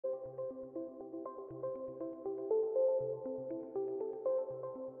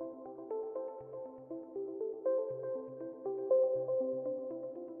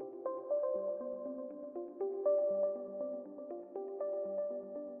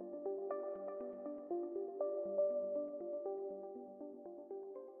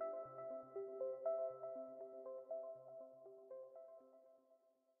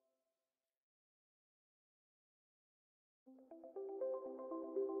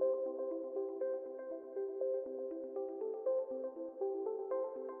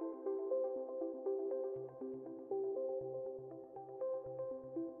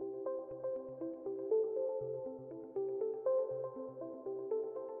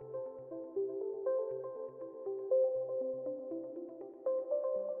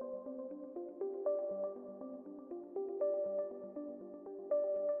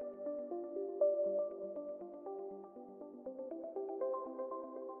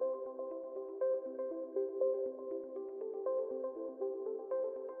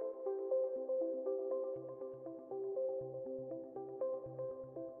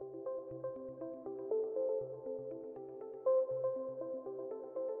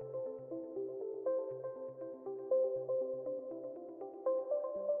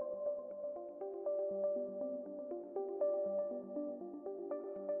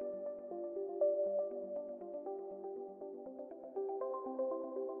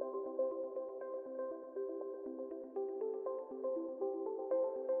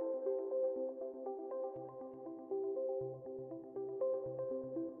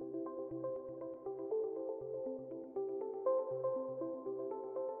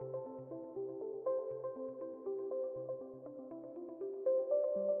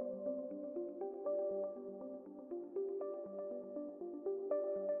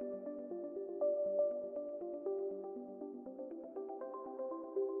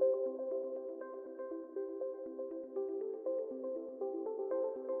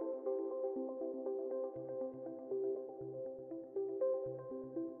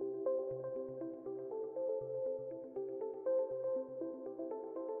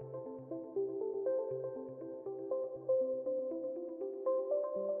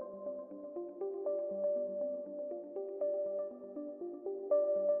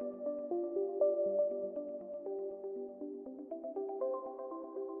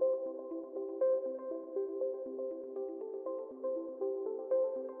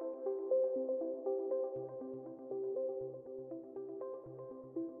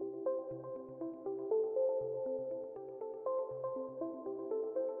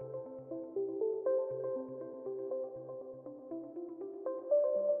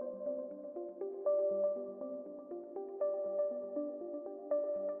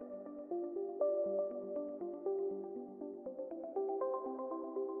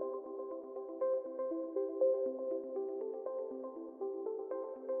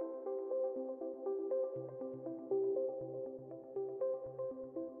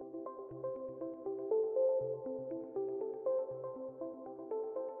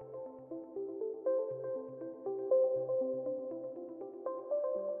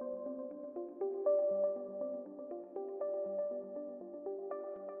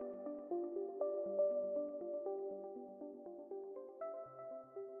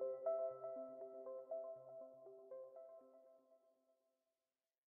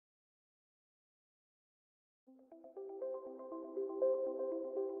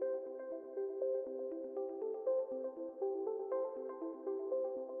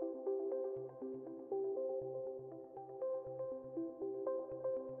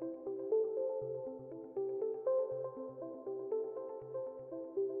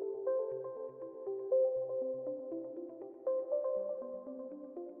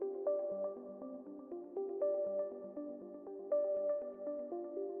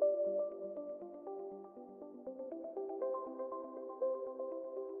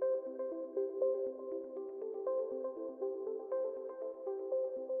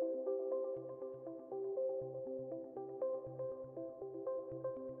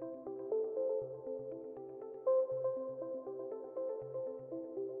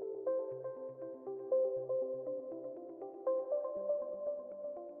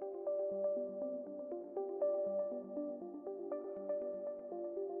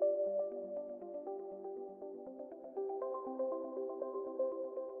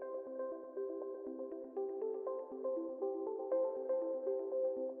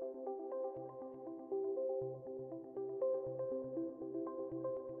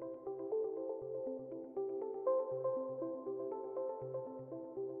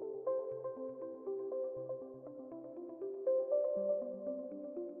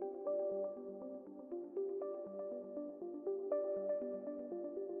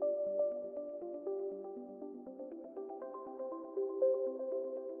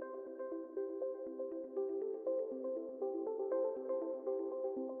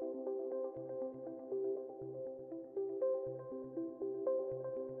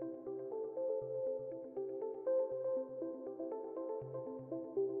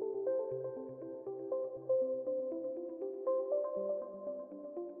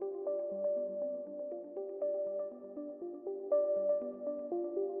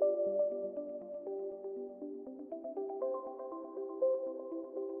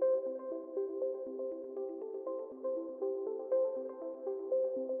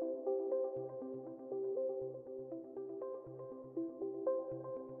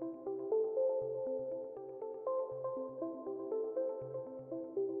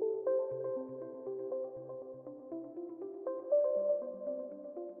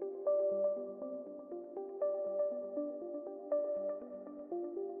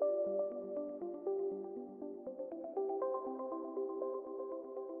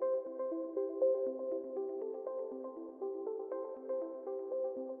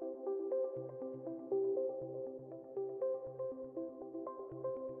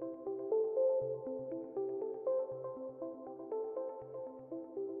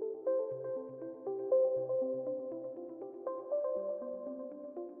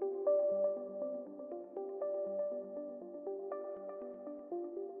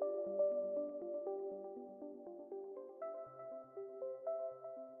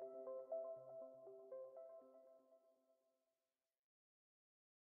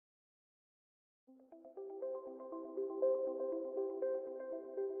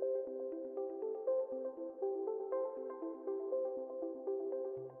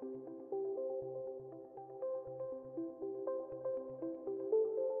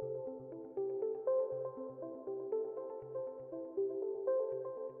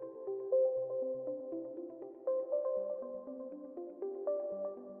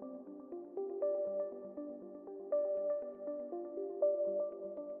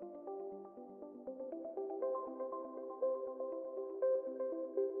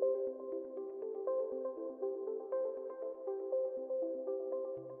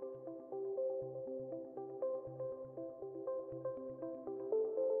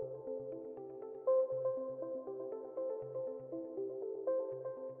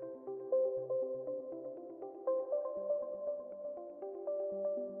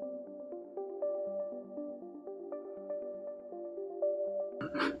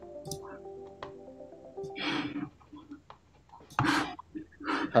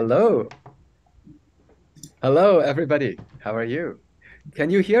Hello. Hello, everybody. How are you? Can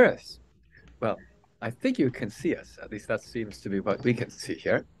you hear us? Well, I think you can see us. At least that seems to be what we can see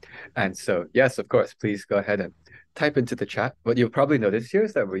here. And so, yes, of course, please go ahead and type into the chat. What you'll probably notice here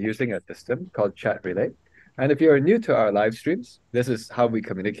is that we're using a system called Chat Relay. And if you're new to our live streams, this is how we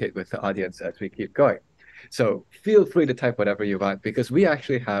communicate with the audience as we keep going. So feel free to type whatever you want because we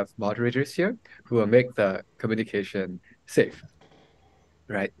actually have moderators here who will make the communication safe.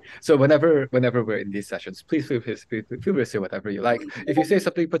 Right. So whenever we're in these sessions, please feel free to say whatever you like. If you say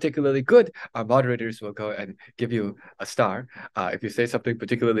something particularly good, our moderators will go and give you a star. If you say something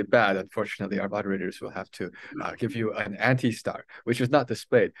particularly bad, unfortunately, our moderators will have to give you an anti-star, which is not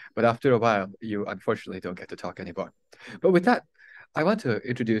displayed. But after a while, you unfortunately don't get to talk anymore. But with that, I want to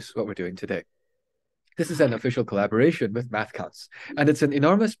introduce what we're doing today. This is an official collaboration with MathCounts, and it's an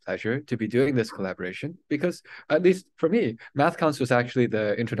enormous pleasure to be doing this collaboration because, at least for me, MathCounts was actually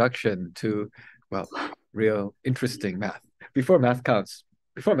the introduction to, well, real interesting math. Before MathCounts,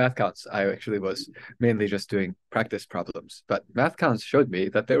 I actually was mainly just doing practice problems, but MathCounts showed me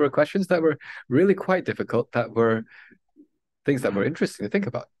that there were questions that were really quite difficult, that were things that were interesting to think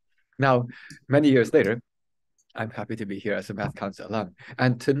about. Now, many years later, I'm happy to be here as a MathCounts alum,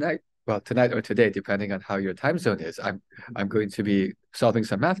 and tonight or today, depending on how your time zone is, I'm going to be solving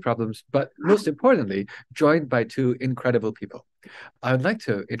some math problems, but most importantly, joined by two incredible people. I would like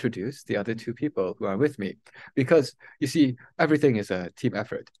to introduce the other two people who are with me, because you see, everything is a team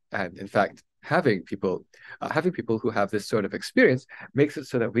effort, and in fact, having people who have this sort of experience makes it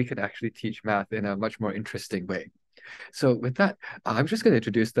so that we can actually teach math in a much more interesting way. So with that, I'm just going to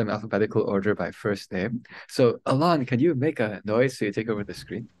introduce them alphabetical order by first name. So Alon, can you make a noise so you take over the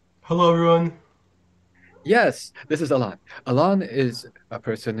screen? Hello, everyone. Yes, this is Alon. Alon is a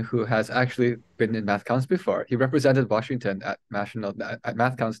person who has actually been in MathCounts before. He represented Washington at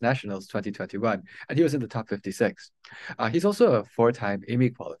MathCounts Nationals 2021, and he was in the top 56. He's also a four-time Amy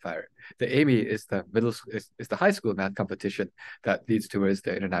qualifier. The Amy is the high school math competition that leads towards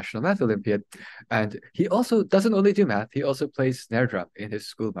the International Math Olympiad. And he also doesn't only do math, he also plays snare drum in his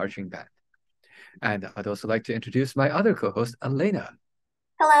school marching band. And I'd also like to introduce my other co-host, Elena.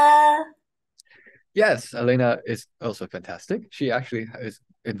 Hello. Yes, Elena is also fantastic. She actually is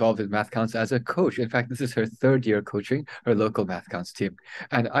involved in MathCounts as a coach. In fact, this is her third year coaching her local MathCounts team.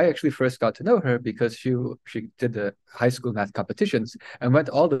 And I actually first got to know her because she did the high school math competitions and went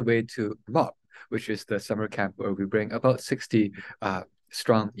all the way to MOP, which is the summer camp where we bring about 60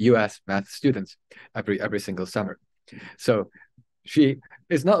 strong US math students every single summer. So she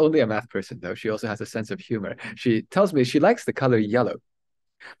is not only a math person, though, she also has a sense of humor. She tells me she likes the color yellow,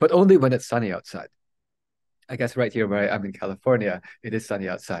 but only when it's sunny outside. I guess right here where I am in California, it is sunny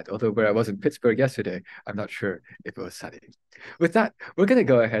outside. Although where I was in Pittsburgh yesterday, I'm not sure if it was sunny. With that, we're going to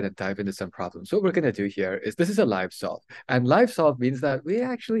go ahead and dive into some problems. What we're going to do here is this is a live solve. And live solve means that we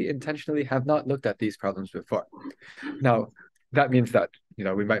actually intentionally have not looked at these problems before. Now, that means that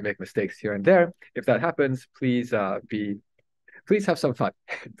we might make mistakes here and there. If that happens, please have some fun.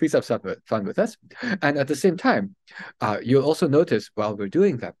 Please have some fun with us. And at the same time, you'll also notice while we're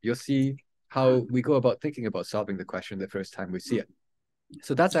doing that, you'll see how we go about thinking about solving the question the first time we see it.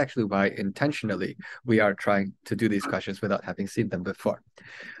 So that's actually why intentionally we are trying to do these questions without having seen them before.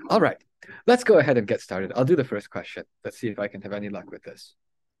 All right, let's go ahead and get started. I'll do the first question. Let's see if I can have any luck with this.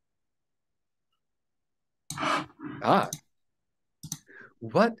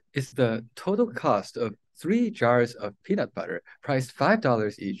 What is the total cost of 3 jars of peanut butter priced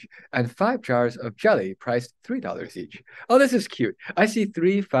 $5 each and 5 jars of jelly priced $3 each? Oh, this is cute. I see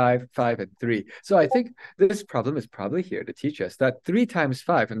 3, 5, 5, and 3. So I think this problem is probably here to teach us that 3 times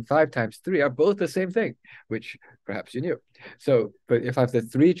 5 and 5 times 3 are both the same thing, which perhaps you knew. So, but if I have the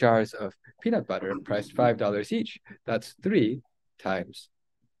 3 jars of peanut butter priced $5 each, that's 3 times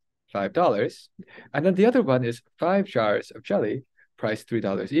 $5. And then the other one is 5 jars of jelly priced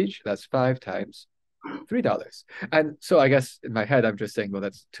 $3 each. That's 5 times $3. And so I guess in my head, I'm just saying, well,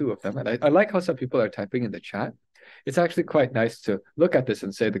 that's two of them. And I like how some people are typing in the chat. It's actually quite nice to look at this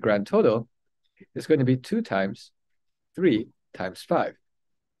and say the grand total is going to be 2 times 3 times 5.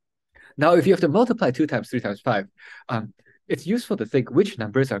 Now, if you have to multiply 2 times 3 times 5, it's useful to think which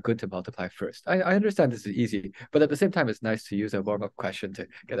numbers are good to multiply first. I understand this is easy, but at the same time, it's nice to use a warm-up question to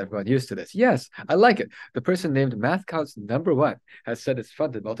get everyone used to this. Yes, I like it. The person named MathCounts number 1 has said it's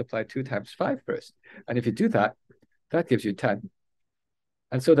fun to multiply 2 times 5 first. And if you do that, that gives you 10.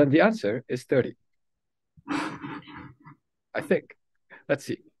 And so then the answer is 30. I think. Let's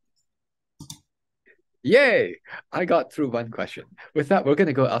see. Yay! I got through one question. With that, we're going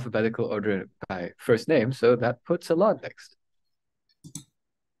to go alphabetical order by first name, so that puts Alon next.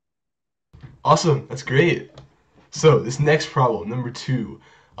 Awesome, that's great. So this next problem, number 2.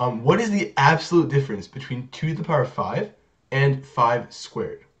 What is the absolute difference between 2 to the power of 5 and 5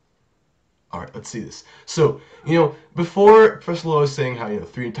 squared? All right, let's see this. So, before Professor Loh was saying how,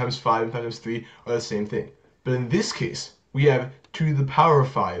 3 times 5 and 5 times 3 are the same thing. But in this case, we have 2 to the power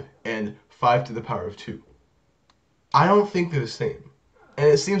of 5 and 5 to the power of 2. I don't think they're the same. And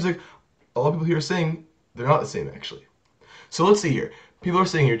it seems like a lot of people here are saying they're not the same, actually. So let's see here. People are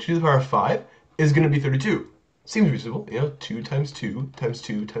saying here 2 to the power of 5 is going to be 32. Seems reasonable. 2 times 2 times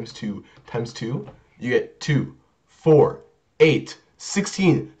 2 times 2 times 2. You get 2, 4, 8,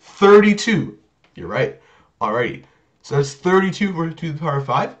 16, 32. You're right. Alrighty. So that's 32 over 2 to the power of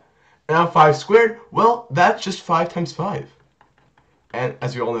 5. And now 5 squared, well, that's just 5 times 5. And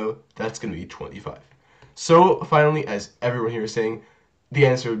as we all know, that's going to be 25. So finally, as everyone here is saying, the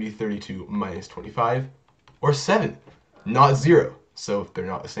answer would be 32 minus 25, or 7, not 0. So they're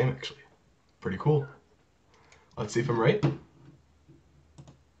not the same, actually. Pretty cool. Let's see if I'm right. And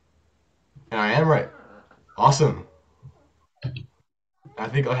I am right. Awesome. I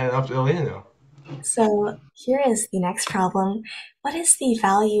think I'll hand it off to Elena now. So here is the next problem. What is the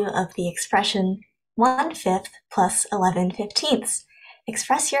value of the expression 1/5 plus 11/15?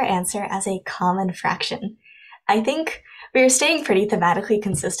 Express your answer as a common fraction. I think we are staying pretty thematically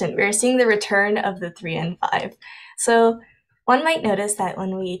consistent. We are seeing the return of the 3 and 5. So one might notice that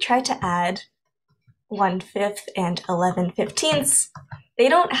when we try to add 1/5 and 11/15, they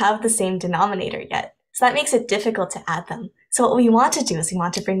don't have the same denominator yet. So that makes it difficult to add them. So what we want to do is we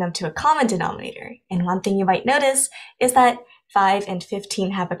want to bring them to a common denominator. And one thing you might notice is that 5 and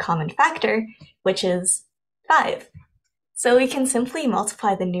 15 have a common factor, which is 5. So we can simply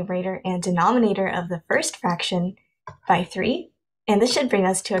multiply the numerator and denominator of the first fraction by 3, and this should bring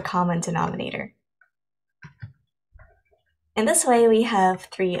us to a common denominator. In this way, we have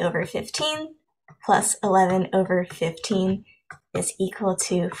 3 over 15 plus 11 over 15 is equal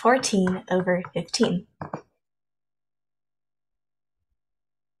to 14 over 15.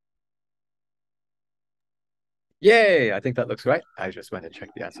 Yay! I think that looks right. I just went and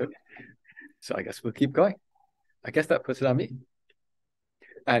checked the answer. So I guess we'll keep going. I guess that puts it on me.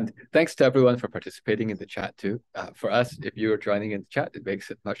 And thanks to everyone for participating in the chat too. For us, if you are joining in the chat, it makes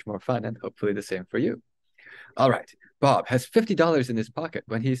it much more fun and hopefully the same for you. All right. Bob has $50 in his pocket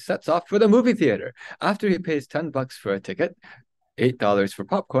when he sets off for the movie theater. After he pays $10 for a ticket, $8 for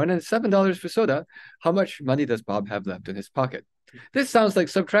popcorn, and $7 for soda, how much money does Bob have left in his pocket? This sounds like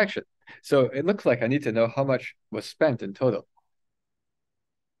subtraction. So it looks like I need to know how much was spent in total.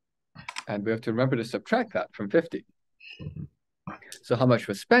 And we have to remember to subtract that from 50. So how much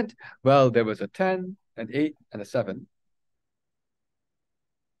was spent? Well, there was a 10, an 8, and a 7.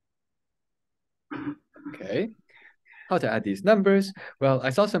 Okay. How to add these numbers? Well, I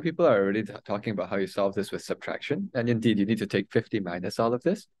saw some people are already talking about how you solve this with subtraction. And indeed, you need to take 50 minus all of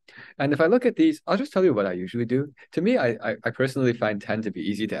this. And if I look at these, I'll just tell you what I usually do. To me, I personally find 10 to be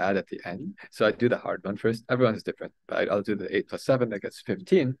easy to add at the end. So I do the hard one first. Everyone's different, but I'll do the 8 plus 7, that gets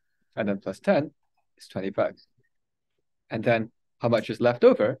 15. And then plus 10 is 25. And then how much is left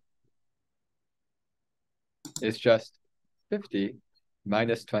over is just 50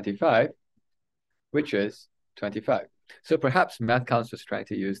 minus 25, which is 25. So perhaps MathCounts was trying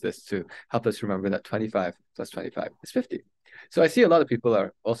to use this to help us remember that 25 plus 25 is 50. So I see a lot of people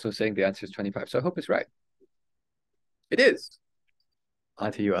are also saying the answer is 25, so I hope it's right. It is.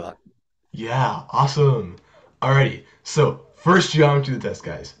 On to you, Alan. Yeah, awesome. Alrighty, so first geometry of the test,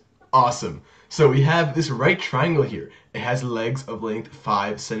 guys. Awesome. So we have this right triangle here. It has legs of length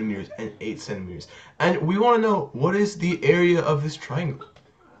 5 centimeters and 8 centimeters. And we want to know, what is the area of this triangle?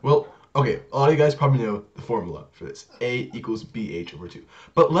 Well, okay, a lot of you guys probably know the formula for this. A equals BH over 2.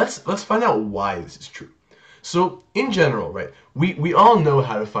 But let's find out why this is true. So in general, right, we all know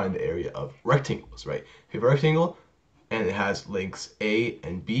how to find the area of rectangles, right? If you have a rectangle and it has lengths A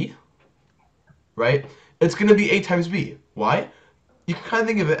and B, right, it's going to be A times B. Why? You can kind of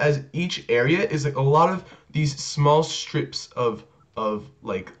think of it as each area is like a lot of these small strips of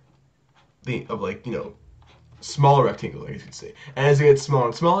like smaller rectangle, I guess you could say. And as it gets smaller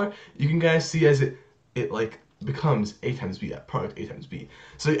and smaller, you can kind of see as it like becomes A times B, that product A times B.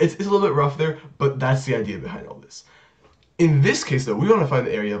 So it's a little bit rough there, but that's the idea behind all this. In this case, though, we want to find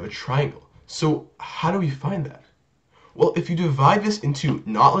the area of a triangle. So how do we find that? Well, if you divide this into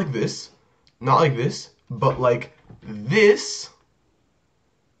not like this, but like this,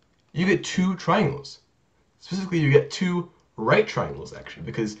 you get two triangles. Specifically, you get two right triangles, actually,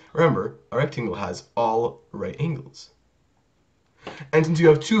 because remember, a rectangle has all right angles. And since you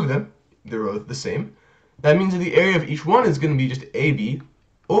have two of them, they're both the same, that means that the area of each one is going to be just AB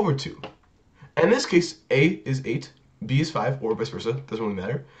over 2. And in this case, A is 8, B is 5, or vice versa, doesn't really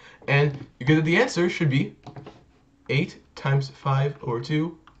matter. And you get that the answer should be 8 times 5 over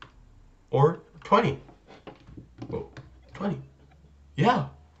 2, or 20. Whoa, 20. Yeah,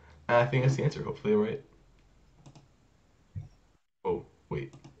 and I think that's the answer. Hopefully I'm right. Oh,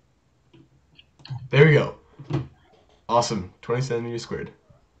 wait. There we go. Awesome. 20 centimeters squared.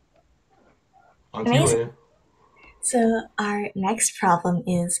 On to you, Amazing. Elena. So our next problem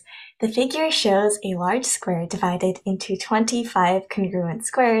is the figure shows a large square divided into 25 congruent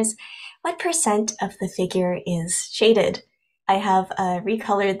squares. What percent of the figure is shaded? I have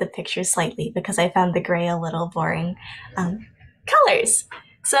recolored the picture slightly because I found the gray a little boring. Colors.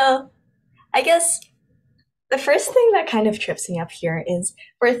 So I guess the first thing that kind of trips me up here is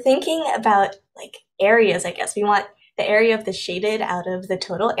we're thinking about like areas, I guess. We want the area of the shaded out of the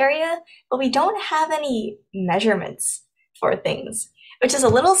total area, but we don't have any measurements for things, which is a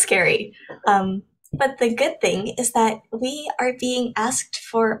little scary. But the good thing is that we are being asked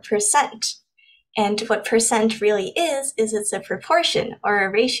for percent. And what percent really is it's a proportion or a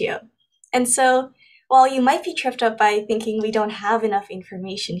ratio. And so while you might be tripped up by thinking we don't have enough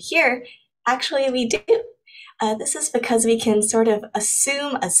information here, actually we do. This is because we can sort of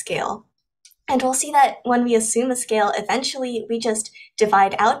assume a scale. And we'll see that when we assume a scale, eventually we just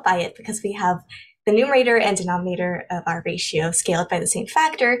divide out by it because we have the numerator and denominator of our ratio scaled by the same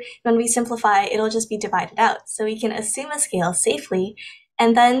factor. When we simplify, it'll just be divided out. So we can assume a scale safely,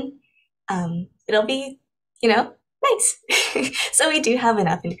 and then it'll be, nice. So we do have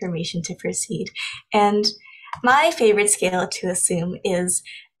enough information to proceed. And my favorite scale to assume is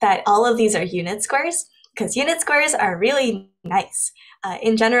that all of these are unit squares, because unit squares are really nice.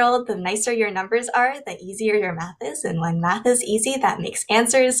 In general, the nicer your numbers are, the easier your math is. And when math is easy, that makes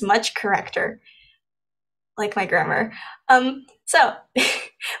answers much correcter. Like my grammar. So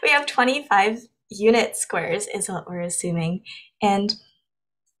we have 25 unit squares is what we're assuming. And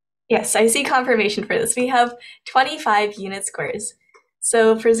yes, I see confirmation for this. We have 25 unit squares.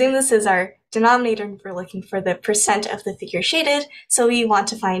 So presume this is our denominator and we're looking for the percent of the figure shaded. So we want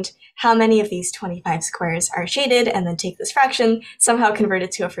to find how many of these 25 squares are shaded and then take this fraction, somehow convert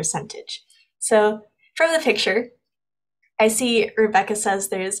it to a percentage. So from the picture, I see Rebecca says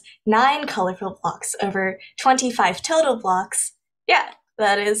there's 9 colorful blocks over 25 total blocks. Yeah,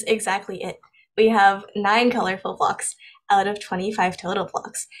 that is exactly it. We have 9 colorful blocks out of 25 total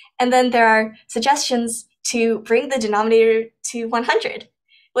blocks. And then there are suggestions to bring the denominator to 100,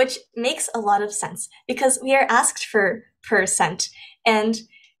 which makes a lot of sense because we are asked for percent. And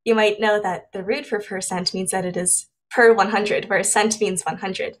you might know that the root for percent means that it is per 100, where cent means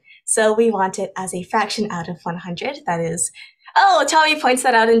 100. So we want it as a fraction out of 100. That is, Tommy points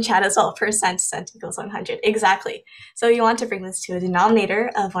that out in chat as well. Percent, cent equals 100. Exactly. So you want to bring this to a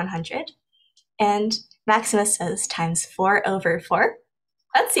denominator of 100. And Maximus says times 4 over 4.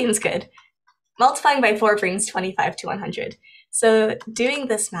 That seems good. Multiplying by 4 brings 25 to 100. So doing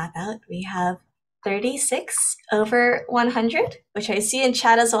this math out, we have 36 over 100, which I see in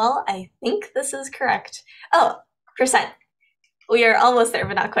chat as well. I think this is correct. Oh, percent. We are almost there,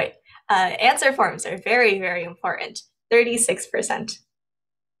 but not quite. Answer forms are very, very important. 36%.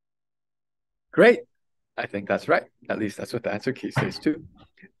 Great. I think that's right. At least that's what the answer key says too.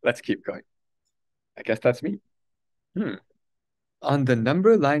 Let's keep going. I guess that's me. On the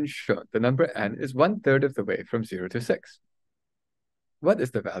number line shown, the number n is 1/3 of the way from 0 to 6. What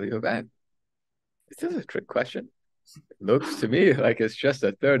is the value of n? Is this a trick question? It looks to me like it's just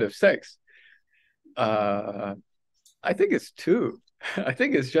 1/3 of 6. I think it's 2. I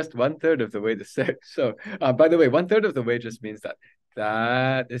think it's just 1/3 of the way to 6. So, by the way, 1/3 of the way just means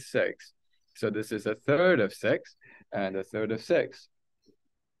that is 6. So this is 1/3 of 6, and 1/3 of 6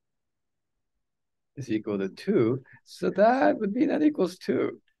 is equal to 2. So that would mean that equals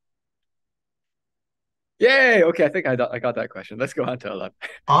 2. Yay! Okay, I think I got that question. Let's go on to 11.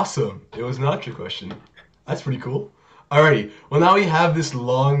 Awesome. It was not your question. That's pretty cool. Alrighty. Well, now we have this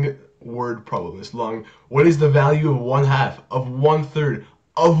long word problem. This long, what is the value of 1/2, of 1/3,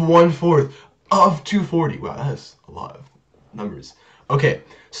 of 1/4, of 240? Wow, that is a lot of numbers. Okay,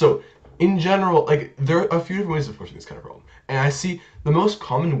 so in general, like, there are a few different ways of approaching this kind of problem. And I see the most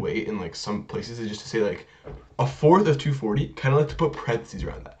common way in, like, some places is just to say, like, 1/4 of 240, kind of like to put parentheses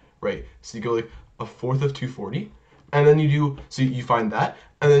around that, right? So you go, like, 1/4 of 240, and then you do, so you find that,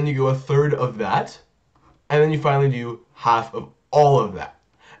 and then you go 1/3 of that, and then you finally do half of all of that.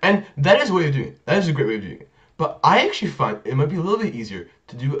 And that is a way of doing it. That is a great way of doing it. But I actually find it might be a little bit easier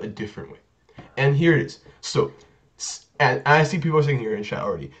to do it a different way. And here it is. So, and I see people are saying here in chat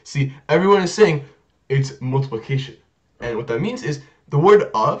already. See, everyone is saying it's multiplication. And what that means is the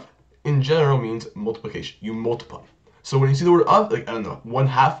word of in general means multiplication. You multiply. So when you see the word of, like, I don't know,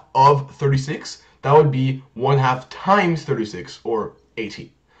 1/2 of 36, that would be 1/2 times 36, or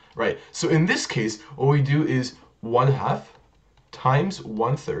 18, right? So in this case, what we do is 1/2 times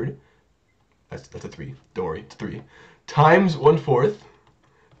 1/3, that's a 3, don't worry, it's 3, times 1/4,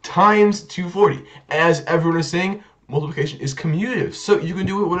 times 240. As everyone is saying, multiplication is commutative, so you can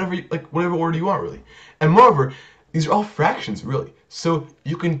do it whatever order you want, really. And moreover, these are all fractions, really, so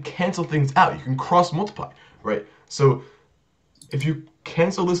you can cancel things out. You can cross multiply, right? So if you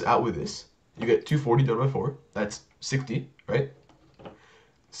cancel this out with this, you get 240 divided by 4, that's 60, right?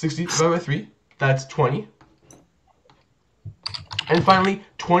 60 divided by 3, that's 20. And finally,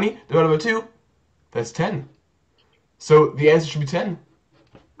 20 divided by 2, that's 10. So the answer should be 10,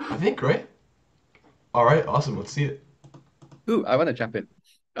 I think, right? All right, awesome. Let's see it. Ooh, I want to jump in.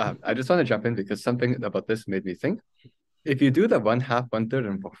 I just want to jump in because something about this made me think. If you do the 1/2, 1/3,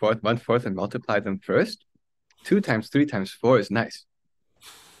 and 1/4 and multiply them first, 2 times 3 times 4 is nice.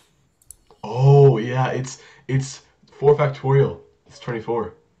 Oh yeah, it's 4 factorial. It's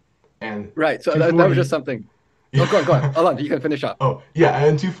 24. And Right, so that 240. was just something. Oh, go on. Hold on, you can finish up. Oh, yeah,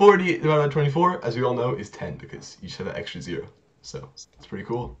 and 240 divided by 24, as we all know, is 10 because you just have that extra 0. So it's pretty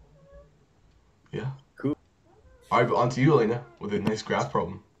cool. Yeah. Cool. All right, but on to you, Elena, with a nice graph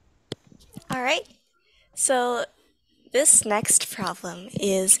problem. All right. So this next problem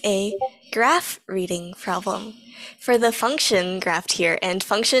is a graph reading problem for the function graphed here. And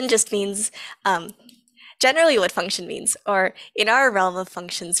function just means generally what function means, or in our realm of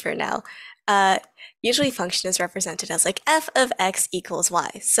functions for now, usually function is represented as like f of x equals y.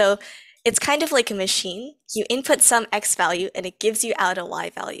 So it's kind of like a machine. You input some x value and it gives you out a y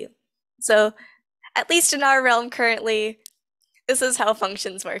value. So at least in our realm currently, this is how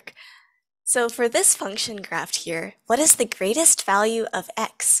functions work. So for this function graphed here, what is the greatest value of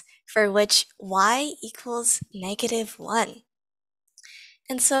x for which y equals -1?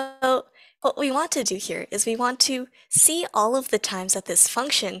 And so what we want to do here is we want to see all of the times that this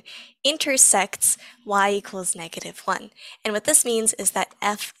function intersects y equals -1. And what this means is that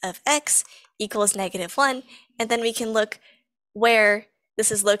f of x equals -1, and then we can look where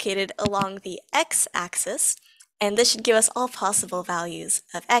this is located along the x-axis, and this should give us all possible values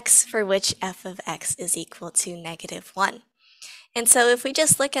of x for which f of x is equal to -1. And so if we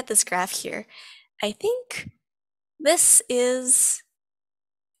just look at this graph here, I think this is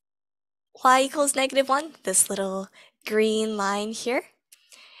y equals -1, this little green line here.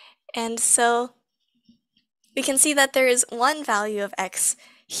 And so we can see that there is one value of x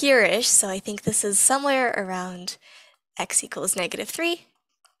here-ish, so I think this is somewhere around x equals -3.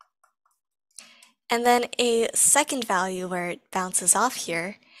 And then a second value where it bounces off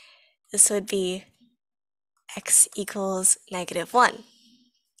here, this would be x equals -1.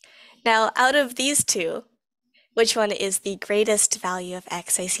 Now, out of these two, which one is the greatest value of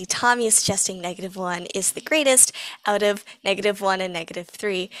x? I see Tommy is suggesting -1 is the greatest out of -1 and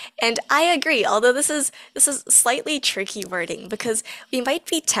 -3. And I agree, although this is slightly tricky wording because we might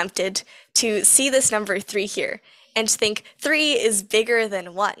be tempted to see this number 3 here and think 3 is bigger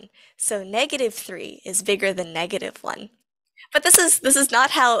than 1. So -3 is bigger than -1. But this is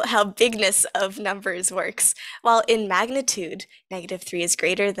not how bigness of numbers works. While in magnitude, -3 is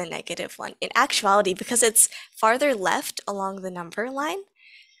greater than -1. In actuality, because it's farther left along the number line,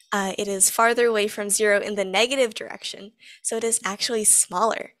 it is farther away from 0 in the negative direction, so it is actually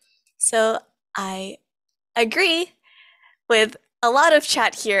smaller. So I agree with a lot of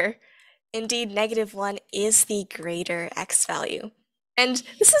chat here. Indeed, -1 is the greater x value. And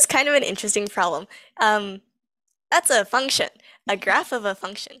this is kind of an interesting problem. That's a function, a graph of a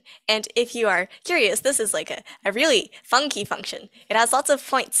function. And if you are curious, this is like a really funky function. It has lots of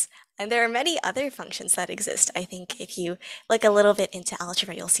points. And there are many other functions that exist. I think if you look a little bit into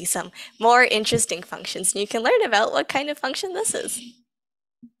algebra, you'll see some more interesting functions. And you can learn about what kind of function this is.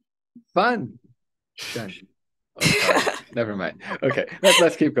 Fun. Done. Oh, sorry. Never mind. Okay,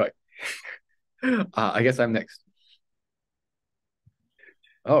 let's keep going. I guess I'm next.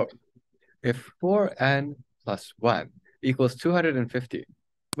 Oh, if 4n plus 1 equals 250,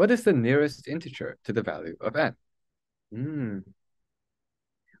 what is the nearest integer to the value of n?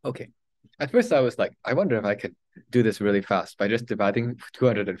 Okay. At first I was like, I wonder if I could do this really fast by just dividing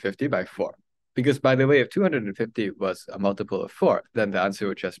 250 by 4. Because by the way, if 250 was a multiple of 4, then the answer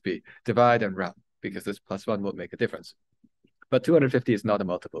would just be divide and round, because this plus 1 won't make a difference. But 250 is not a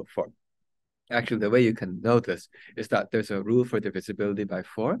multiple of 4. Actually, the way you can know this is that there's a rule for divisibility by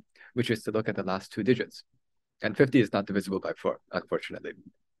 4, which is to look at the last 2 digits. And 50 is not divisible by 4, unfortunately.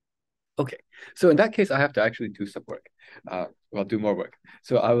 Okay, so in that case, I have to actually do some work. Well, do more work.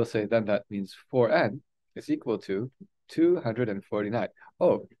 So I will say then that means 4n is equal to 249.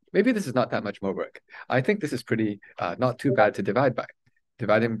 Oh, maybe this is not that much more work. I think this is pretty not too bad to divide by.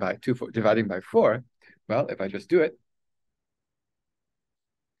 Dividing by 4, well, if I just do it,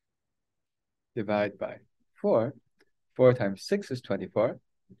 divide by 4, 4 times 6 is 24.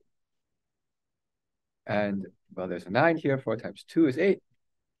 And, well, there's a 9 here. 4 times 2 is 8.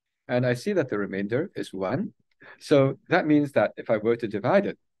 And I see that the remainder is 1. So that means that if I were to divide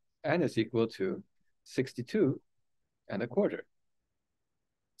it, n is equal to 62 and a quarter.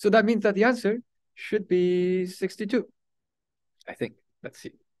 So that means that the answer should be 62, I think. Let's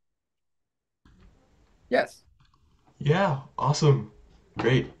see. Yes. Yeah, awesome.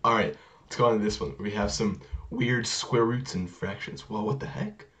 Great. All right, let's go on to this one. We have some weird square roots and fractions. Well, what the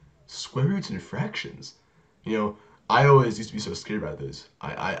heck? Square roots and fractions. You know, I always used to be so scared about those.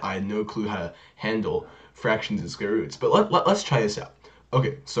 I had no clue how to handle fractions and square roots. But let's try this out.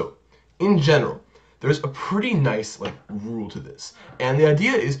 Okay, so in general, there's a pretty nice like rule to this. And the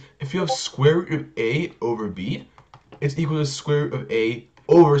idea is if you have square root of a over b, it's equal to square root of a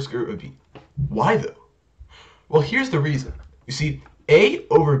over square root of b. Why though? Well, here's the reason. You see, a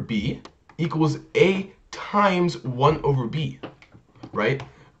over b equals a times 1 over b, right?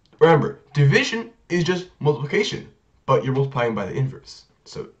 Remember, division is just multiplication, but you're multiplying by the inverse.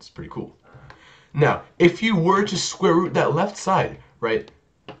 So it's pretty cool. Now, if you were to square root that left side, right,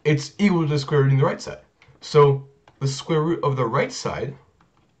 it's equal to the square root in the right side. So the square root of the right side,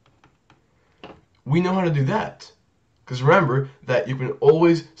 we know how to do that. Because remember that you can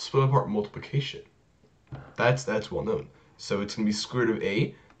always split apart multiplication. That's well known. So it's going to be square root of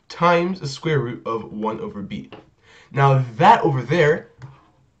a times the square root of 1 over b. Now that over there,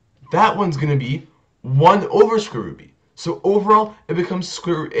 that one's going to be 1 over square root b. So overall, it becomes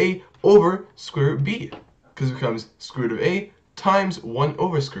square root a over square root b. Because it becomes square root of a times 1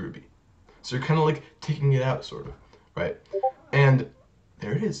 over square root b. So you're kind of like taking it out, sort of, right? And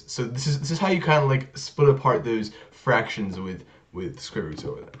there it is. So this is how you kind of like split apart those fractions with square roots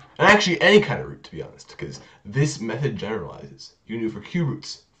over there. And actually any kind of root, to be honest, because this method generalizes. You can do for cube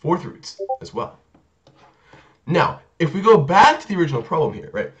roots, fourth roots as well. Now, if we go back to the original problem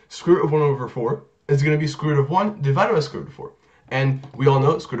here, right, square root of 1 over 4 is going to be square root of 1 divided by square root of 4. And we all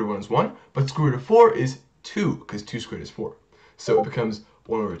know square root of 1 is 1, but square root of 4 is 2, because 2 squared is 4. So it becomes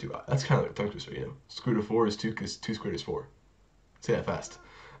 1 over 2. That's kind of like a tongue twister, you know. Square root of 4 is 2, because 2 squared is 4. Say that fast.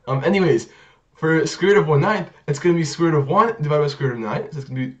 Anyways, for square root of 1/9, it's going to be square root of 1 divided by square root of 9. So it's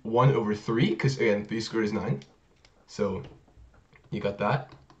going to be 1 over 3, because again, 3 squared is 9. So you got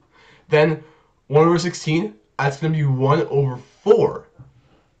that. Then 1 over 16, that's going to be 1 over 4.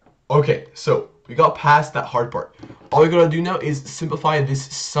 Okay, so we got past that hard part. All we got to do now is simplify this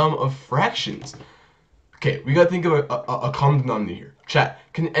sum of fractions. Okay, we got to think of a common denominator here. Chat,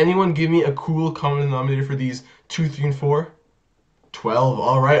 can anyone give me a cool common denominator for these 2, 3, and 4? 12.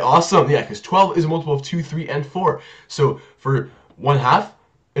 All right, awesome. Yeah, because 12 is a multiple of 2, 3, and 4. So for 1/2,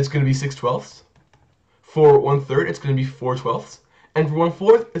 it's going to be 6/12. For 1/3, it's going to be 4/12. And for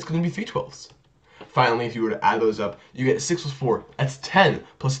 1/4, it's going to be 3/12. Finally, if you were to add those up, you get 6 plus 4. That's 10.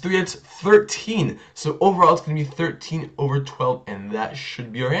 Plus 3, that's 13. So overall, it's going to be 13 over 12. And that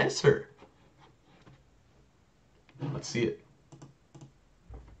should be our answer. Let's see it.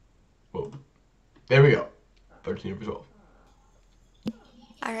 Whoa. There we go. 13 over 12.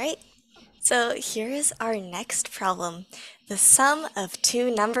 All right. So here is our next problem. The sum of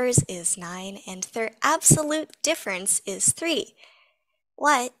two numbers is 9 and their absolute difference is 3.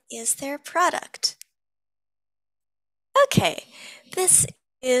 What is their product? Okay, this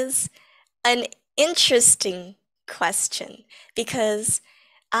is an interesting question because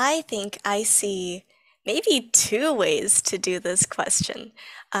I think I see maybe 2 ways to do this question.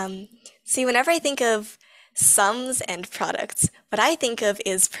 See, whenever I think of sums and products, what I think of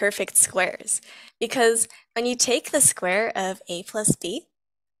is perfect squares. Because when you take the square of a plus b,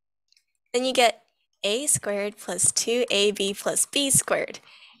 then you get a squared plus 2ab plus b squared.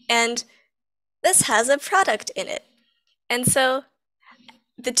 And this has a product in it. And so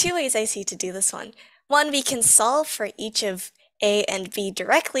the 2 ways I see to do this one. One, we can solve for each of a and b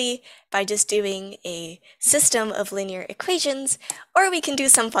directly by just doing a system of linear equations, or we can do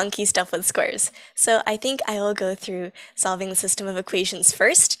some funky stuff with squares. So I think I will go through solving the system of equations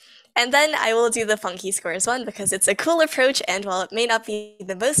first, and then I will do the funky squares one because it's a cool approach, and while it may not be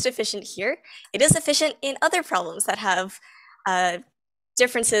the most efficient here, it is efficient in other problems that have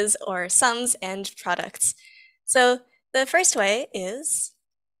differences or sums and products. So the first way is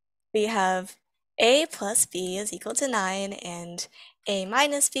we have a plus b is equal to 9 and a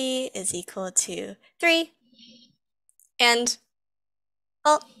minus b is equal to 3. And,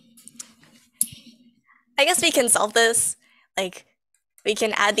 well, I guess we can solve this. Like, we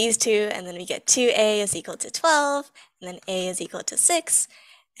can add these two, and then we get 2a is equal to 12, and then a is equal to 6,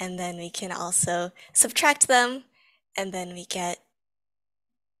 and then we can also subtract them, and then we get,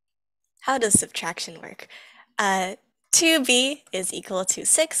 how does subtraction work? 2b is equal to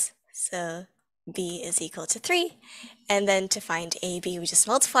 6, so b is equal to 3, and then to find ab, we just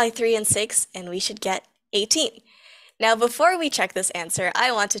multiply 3 and 6, and we should get 18. Now, before we check this answer,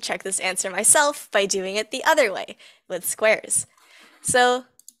 I want to check this answer myself by doing it the other way, with squares. So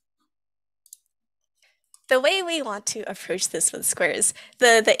the way we want to approach this with squares,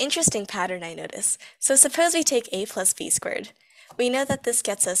 the interesting pattern I notice. So suppose we take a plus b squared. We know that this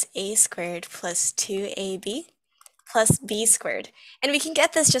gets us a squared plus 2ab plus b squared. And we can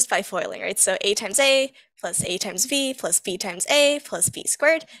get this just by foiling, right? So a times a plus a times b plus b times a plus b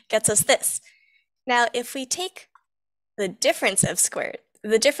squared gets us this. Now, if we take the difference of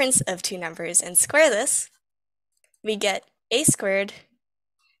two numbers and square this, we get a squared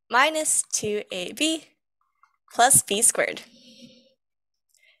minus 2ab plus b squared.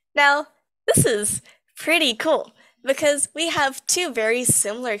 Now, this is pretty cool because we have two very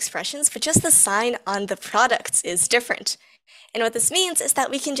similar expressions, but just the sign on the products is different. And what this means is that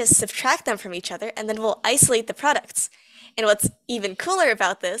we can just subtract them from each other and then we'll isolate the products. And what's even cooler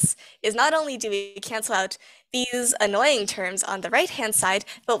about this is not only do we cancel out these annoying terms on the right-hand side,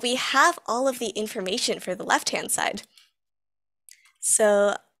 but we have all of the information for the left-hand side.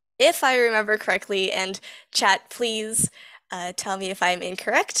 So if I remember correctly, and chat, please tell me if I'm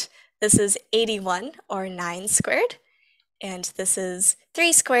incorrect, this is 81 or 9 squared, and this is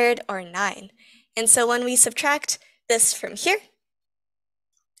 3 squared or 9. And so when we subtract this from here,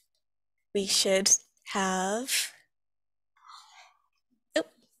 we should have...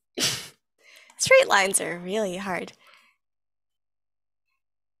 Straight lines are really hard.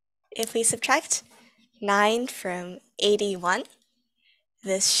 If we subtract 9 from 81,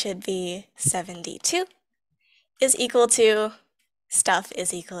 this should be 72, is equal to, stuff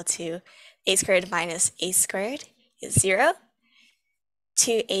is equal to a squared minus a squared is 0.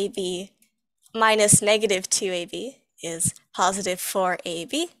 2ab minus negative 2ab is positive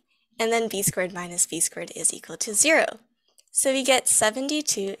 4ab, and then b squared minus b squared is equal to 0. So we get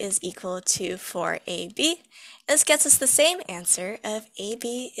 72 is equal to 4ab. This gets us the same answer of ab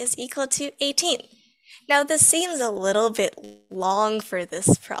is equal to 18. Now, this seems a little bit long for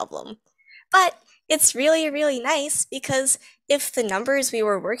this problem, but it's really, really nice because if the numbers we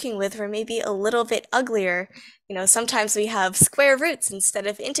were working with were maybe a little bit uglier, sometimes we have square roots instead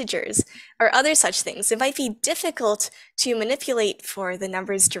of integers or other such things. It might be difficult to manipulate for the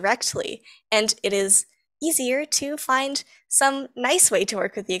numbers directly, and it is easier to find some nice way to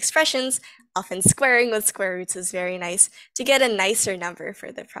work with the expressions. Often squaring with square roots is very nice to get a nicer number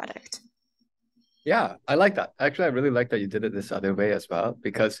for the product. Yeah, I like that. Actually, I really like that you did it this other way as well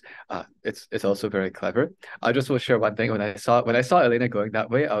because it's also very clever. I just will share one thing. When I saw Elena going that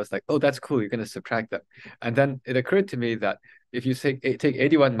way, I was like, oh, that's cool. You're gonna subtract them, and then it occurred to me that if you take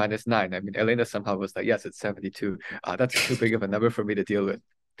 81 minus 9, I mean, Elena somehow was like, yes, it's 72. That's too big of a number for me to deal with.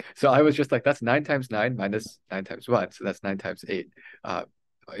 So I was just like, that's 9 times 9 minus 9 times 1, so that's 9 times 8.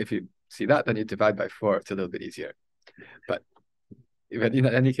 If you see that, then you divide by 4. It's a little bit easier. But in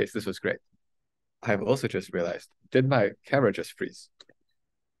any case, this was great. I've also just realized, did my camera just freeze?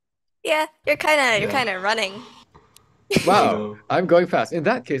 Yeah, you're kind of running. Wow, I'm going fast. In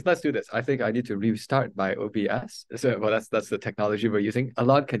that case, let's do this. I think I need to restart my OBS. So, well, that's the technology we're using.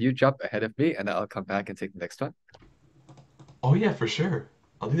 Alon, can you jump ahead of me, and I'll come back and take the next one? Oh yeah, for sure.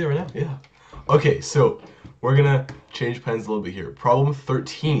 I'll do that right now. Yeah. Okay, so we're gonna change plans a little bit here. Problem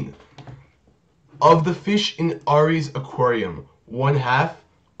 13. Of the fish in Ari's aquarium, 1/2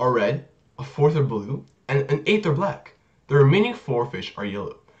 are red, 1/4 are blue, and 1/8 are black. The remaining 4 fish are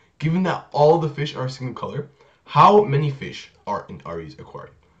yellow. Given that all the fish are a single color, how many fish are in Ari's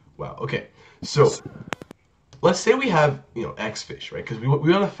aquarium? Wow. Okay. So let's say we have X fish, right? Because we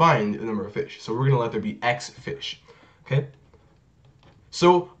want to find the number of fish. So we're gonna let there be X fish. Okay.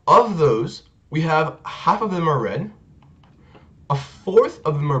 So of those, we have 1/2 of them are red, 1/4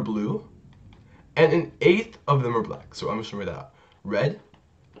 of them are blue, and 1/8 of them are black. So I'm just gonna write that out. Red,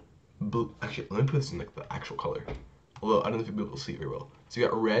 blue. Actually, let me put this in like the actual color. Although I don't know if you'll be able to see it very well. So you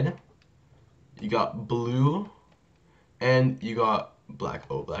got red, you got blue, and you got black.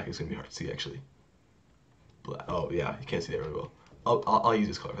 Oh, black is gonna be hard to see actually. Black. Oh yeah, you can't see that really well. I'll use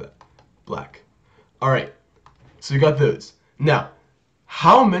this color for that. Black. All right. So we got those. Now,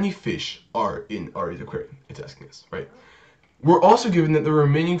 how many fish are in Ari's aquarium? It's asking us, right? We're also given that the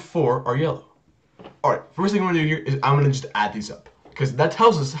remaining 4 are yellow. All right. First thing I'm gonna do here is I'm gonna just add these up because that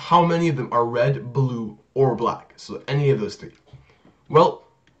tells us how many of them are red, blue, or black. So any of those 3. Well,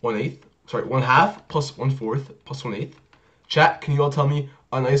 1/8. Sorry, 1/2 plus 1/4 plus 1/8. Chat, can you all tell me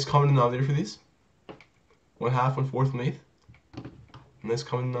a nice common denominator for these? 1/2, 1/4, 1/8. Nice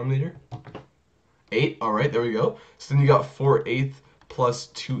common denominator. 8. All right, there we go. So then you got 4/8 plus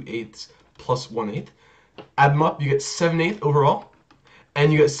 2/8 plus 1/8. Add them up, you get 7/8 overall.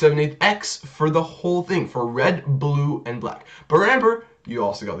 And you get 7/8 x for the whole thing, for red, blue, and black. But remember, you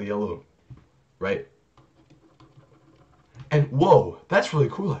also got the yellow, right? And whoa, that's really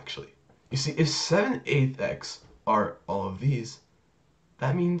cool actually. You see, if 7/8 x are all of these,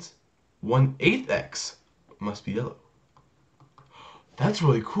 that means 1/8 x must be yellow. That's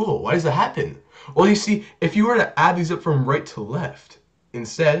really cool. Why does that happen? Well, you see, if you were to add these up from right to left,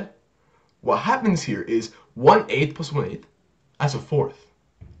 instead, what happens here is 1/8 plus 1/8, that's a fourth.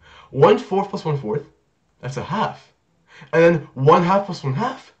 1/4 plus 1/4, that's a half. And then 1/2 plus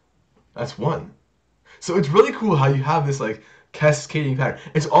 1/2, that's 1. So it's really cool how you have this like cascading pattern.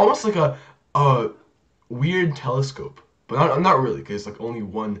 It's almost like a weird telescope, but not really, because it's like only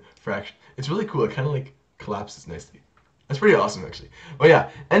one fraction. It's really cool. It kind of like collapses nicely. That's pretty awesome, actually. But yeah,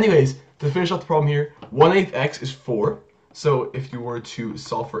 anyways, to finish off the problem here, 1/8 x is 4. So if you were to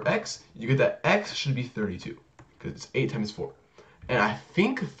solve for x, you get that x should be 32, because it's 8 times 4. And I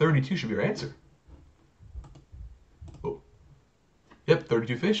think 32 should be our answer. Oh, yep,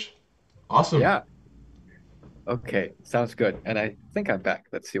 32 fish. Awesome. Yeah. Okay, sounds good. And I think I'm back.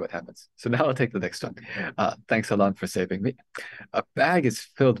 Let's see what happens. So now I'll take the next one. Thanks, Alon, for saving me. A bag is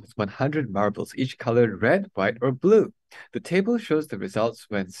filled with 100 marbles, each colored red, white, or blue. The table shows the results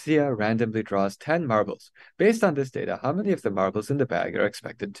when Sia randomly draws 10 marbles. Based on this data, how many of the marbles in the bag are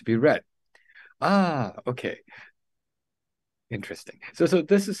expected to be red? Ah, okay. Interesting. So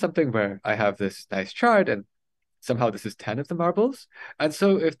this is something where I have this nice chart, and somehow this is 10 of the marbles. And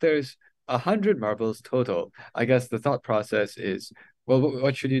so if there's 100 marbles total, I guess the thought process is, well,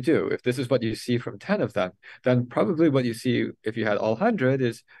 what should you do? If this is what you see from 10 of them, then probably what you see if you had all 100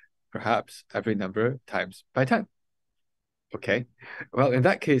 is perhaps every number times by 10. Okay. Well, in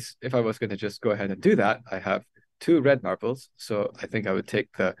that case, if I was going to just go ahead and do that, I have 2 red marbles. So I think I would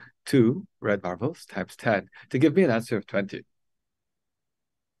take the 2 red marbles times 10 to give me an answer of 20.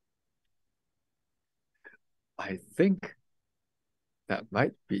 I think that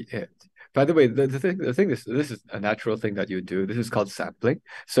might be it. By the way, the thing this is a natural thing that you do. This is called sampling.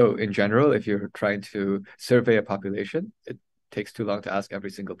 So in general, if you're trying to survey a population, it takes too long to ask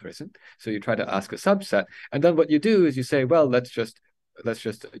every single person. So you try to ask a subset, and then what you do is you say, well, let's just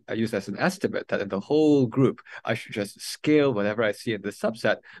use as an estimate that in the whole group, I should just scale whatever I see in this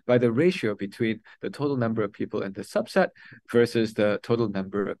subset by the ratio between the total number of people in the subset versus the total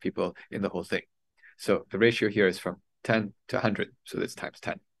number of people in the whole thing. So the ratio here is from 10 to 100, so that's times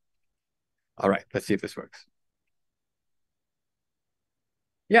 10. All right, let's see if this works.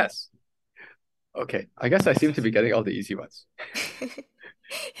 Yes. Okay, I guess I seem to be getting all the easy ones.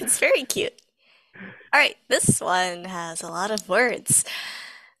 It's very cute. All right, this one has a lot of words.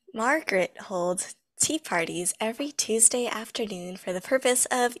 Margaret holds tea parties every Tuesday afternoon for the purpose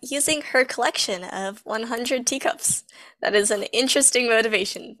of using her collection of 100 teacups. That is an interesting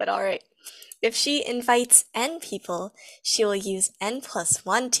motivation, but all right. If she invites n people, she will use n plus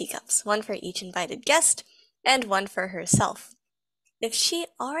 1 teacups, one for each invited guest and one for herself. If she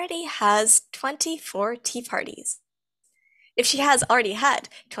already has 24 tea parties, if she has already had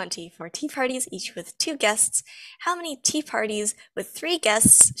 24 tea parties, each with 2 guests, how many tea parties with 3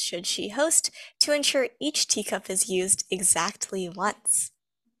 guests should she host to ensure each teacup is used exactly once?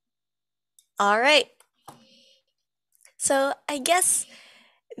 All right. So I guess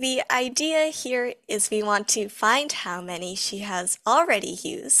the idea here is we want to find how many she has already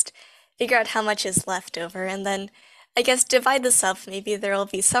used, figure out how much is left over, and then I guess divide this up. Maybe there will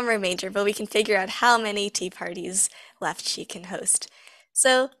be some remainder, but we can figure out how many tea parties left she can host.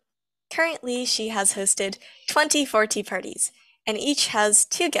 So currently she has hosted 24 tea parties, and each has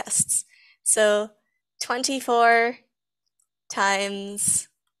 2 guests. So 24 times...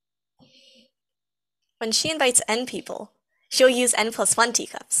 When she invites n people, she'll use n plus 1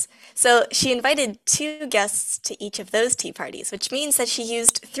 teacups. So she invited 2 guests to each of those tea parties, which means that she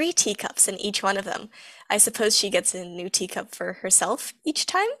used 3 teacups in each one of them. I suppose she gets a new teacup for herself each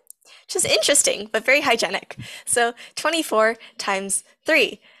time, which is interesting, but very hygienic. So 24 times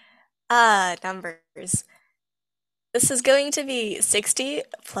 3. Numbers. This is going to be 60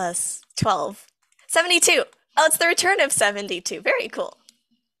 plus 12. 72. Oh, it's the return of 72. Very cool.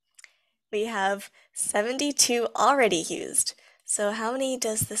 We have 72 already used. So how many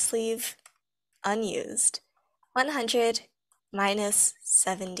does this leave unused? 100 minus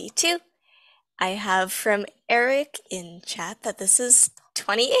 72. I have from Eric in chat that this is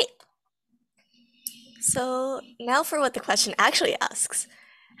 28. So now for what the question actually asks.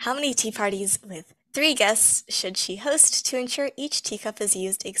 How many tea parties with 3 guests should she host to ensure each teacup is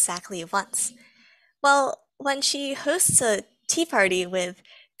used exactly once? Well, when she hosts a tea party with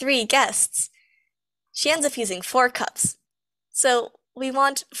 3 guests, she ends up using 4 cups. So we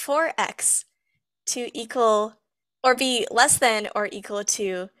want 4x to equal or be less than or equal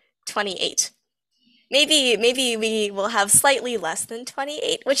to 28. Maybe we will have slightly less than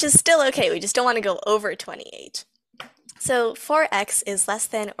 28, which is still okay. We just don't want to go over 28. So 4x is less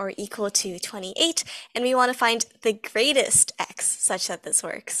than or equal to 28, and we want to find the greatest x such that this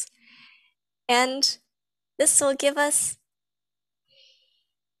works. And this will give us...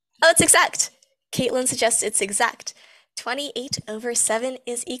 Oh, it's exact! Caitlin suggests it's exact. 28 over 7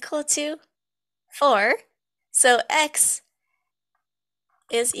 is equal to 4, so x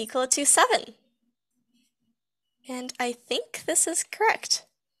is equal to 7. And I think this is correct.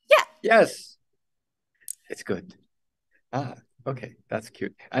 Yeah. Yes. It's good. Okay, that's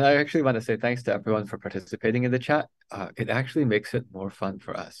cute. And I actually want to say thanks to everyone for participating in the chat. It actually makes it more fun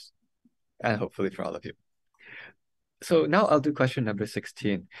for us and hopefully for all of you. So now I'll do question number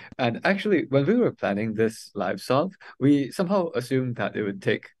 16. And actually, when we were planning this live solve, we somehow assumed that it would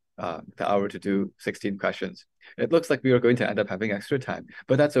take the hour to do 16 questions. It looks like we are going to end up having extra time,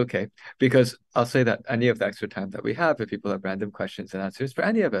 but that's okay, because I'll say that any of the extra time that we have, if people have random questions and answers for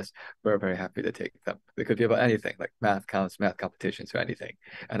any of us, we're very happy to take them. It could be about anything, like math counts, math competitions, or anything.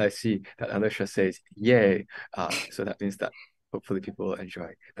 And I see that Alicia says, yay. So that means that hopefully people will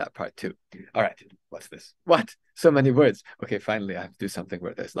enjoy that part too. All right, what's this? What? So many words. Okay, finally I have to do something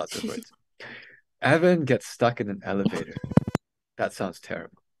where there's lots of words. Evan gets stuck in an elevator. That sounds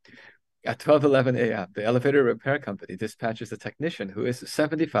terrible. At 12:11 a.m., the elevator repair company dispatches a technician who is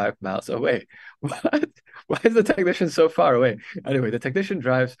 75 miles away. What? Why is the technician so far away? Anyway, the technician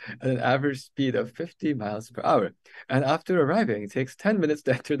drives at an average speed of 50 miles per hour. And after arriving, it takes 10 minutes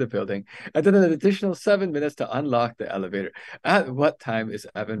to enter the building and then an additional 7 minutes to unlock the elevator. At what time is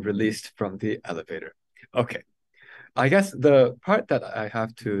Evan released from the elevator? Okay. I guess the part that I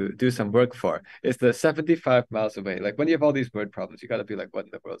have to do some work for is the 75 miles away. Like when you have all these word problems, you got to be like, what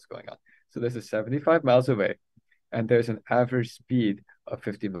in the world's going on? So this is 75 miles away, and there's an average speed of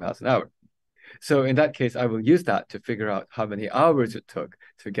 50 miles an hour. So in that case, I will use that to figure out how many hours it took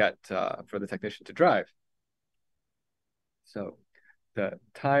to get for the technician to drive. So the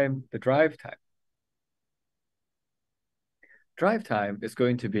drive time is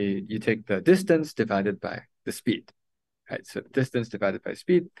going to be, you take the distance divided by the speed. Right, so distance divided by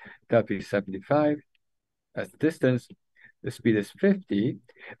speed, that'll be 75 as the distance. The speed is 50.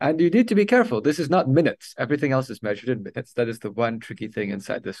 And you need to be careful. This is not minutes. Everything else is measured in minutes. That is the one tricky thing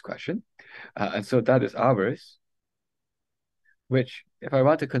inside this question. And so that is hours, which if I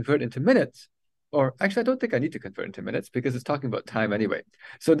want to convert into minutes, or actually, I don't think I need to convert into minutes because it's talking about time anyway.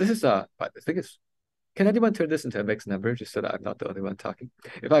 So this is, but the thing is, can anyone turn this into a mixed number just so that I'm not the only one talking?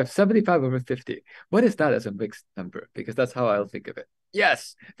 If I have 75 over 50, what is that as a mixed number? Because that's how I'll think of it.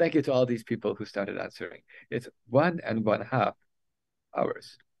 Yes, thank you to all these people who started answering. It's 1.5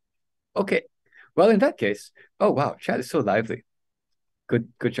 hours. Okay, well, in that case, oh, wow, chat is so lively. Good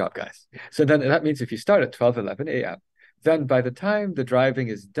job, guys. So then that means if you start at 12:11 a.m., then by the time the driving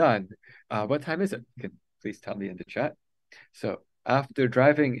is done, what time is it? You can please tell me in the chat. So after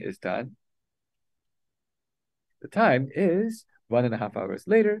driving is done, the time is 1.5 hours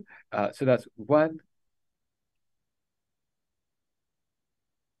later. So that's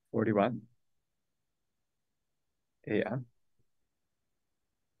 1:41 a.m.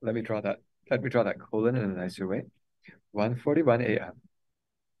 Let me draw that colon in a nicer way. 1:41 a.m.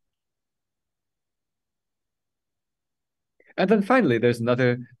 And then finally, there's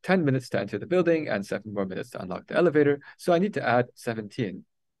another 10 minutes to enter the building and 7 more minutes to unlock the elevator. So I need to add 17.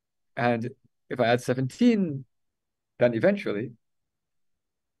 And if I add 17, then eventually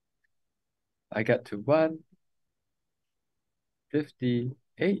I get to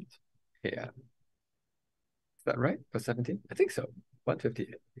 1:58 a.m. Is that right? For 17? I think so.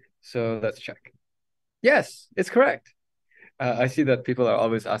 1:58. So let's check. Yes, it's correct. I see that people are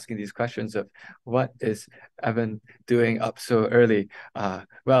always asking these questions of what is Evan doing up so early?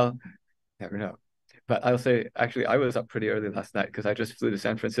 Well, never know. But I'll say, actually, I was up pretty early last night because I just flew to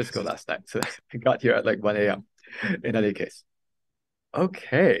San Francisco last night. So I got here at like 1 a.m. In any case.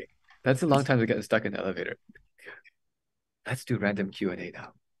 Okay. That's a long time to get stuck in the elevator. Let's do random Q&A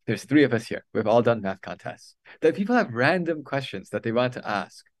now. There's three of us here. We've all done math contests. The people have random questions that they want to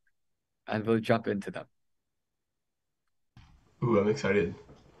ask, and we'll jump into them. Ooh, I'm excited.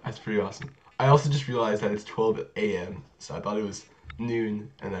 That's pretty awesome. I also just realized that it's 12 a.m., so I thought it was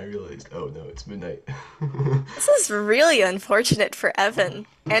noon, and I realized, oh no, it's midnight. This is really unfortunate for Evan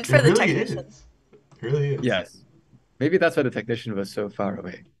and It for the really technician. is. It really is. Yes. Maybe that's why the technician was so far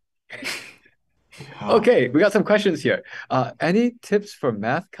away. Yeah. Okay, we got some questions here. Any tips for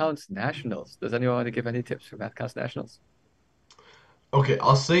Math Counts Nationals? Does anyone want to give any tips for Math Counts Nationals? Okay,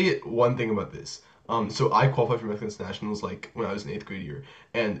 I'll say one thing about this. So I qualified for Mexican Nationals like when I was in eighth grade year,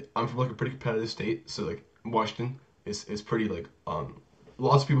 and I'm from like a pretty competitive state. So like Washington is pretty like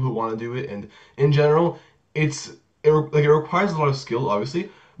lots of people who want to do it, and in general, like it requires a lot of skill, obviously,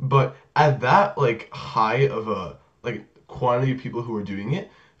 but at that like high of a like quantity of people who are doing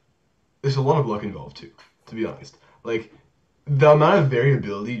it, there's a lot of luck involved too. To be honest, like the amount of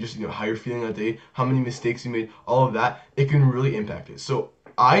variability, just how you're feeling that day, how many mistakes you made, all of that, it can really impact it. So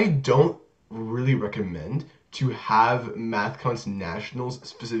I don't really recommend to have math counts nationals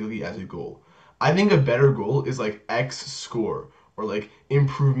specifically as a goal. I think a better goal is like X score or like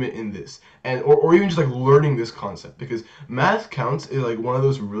improvement in this and or even just like learning this concept because math counts is like one of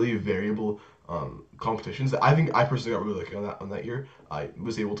those really variable competitions that I think I personally got really lucky on that year. I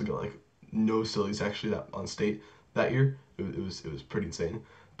was able to get like no sillies actually that on state that year. It was pretty insane.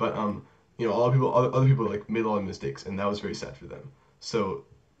 But a lot of people, other people like made a lot of mistakes, and that was very sad for them. So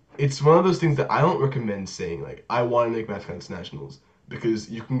it's one of those things that I don't recommend saying like I want to make mathematics nationals because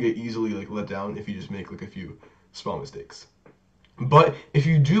you can get easily like let down if you just make like a few small mistakes. But if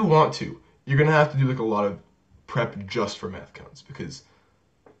you do want to, you're gonna have to do like a lot of prep just for math counts because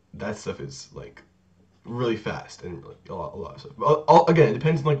that stuff is like really fast and like, a lot of stuff. But again, it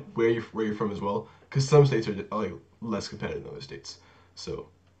depends on like where you're from as well, because some states are like less competitive than other states. So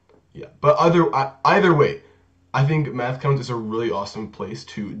yeah, but either way, I think math counts is a really awesome place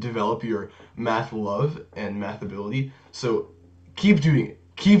to develop your math love and math ability. So keep doing it.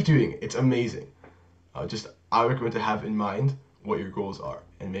 Keep doing it. It's amazing. Just I recommend to have in mind what your goals are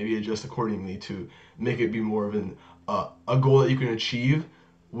and maybe adjust accordingly to make it be more of a goal that you can achieve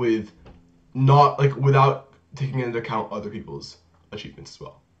with not like without taking into account other people's achievements as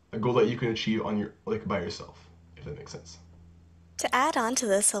well. A goal that you can achieve on your like by yourself, if that makes sense. To add on to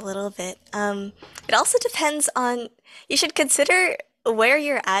this a little bit, it also depends on, you should consider where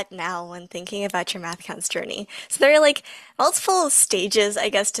you're at now when thinking about your math counts journey. So there are like multiple stages, I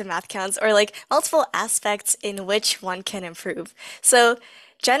guess, to math counts, or like multiple aspects in which one can improve. So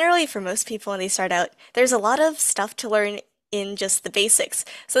generally, for most people when they start out, there's a lot of stuff to learn in just the basics.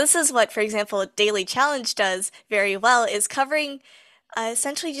 So this is what, for example, Daily Challenge does very well, is covering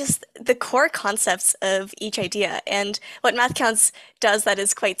essentially just the core concepts of each idea. And what MathCounts does that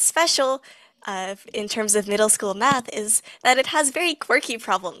is quite special in terms of middle school math is that it has very quirky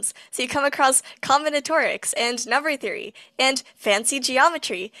problems. So you come across combinatorics and number theory and fancy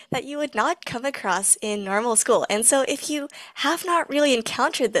geometry that you would not come across in normal school. And so if you have not really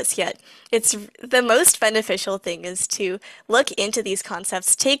encountered this yet, it's the most beneficial thing is to look into these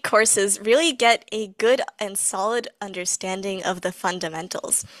concepts, take courses, really get a good and solid understanding of the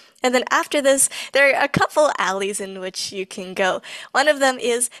fundamentals. And then after this, there are a couple alleys in which you can go. One of them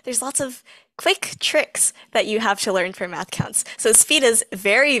is there's lots of quick tricks that you have to learn for math counts. So speed is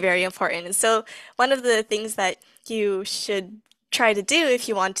very, very important. And so one of the things that you should try to do if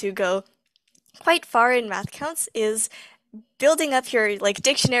you want to go quite far in math counts is building up your like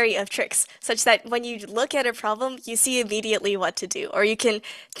dictionary of tricks such that when you look at a problem you see immediately what to do, or you can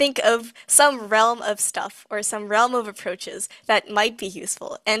think of some realm of stuff or some realm of approaches that might be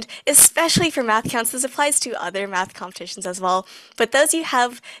useful. And especially for math counts, this applies to other math competitions as well, but those you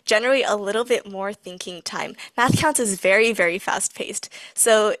have generally a little bit more thinking time. Math counts is very, very fast paced,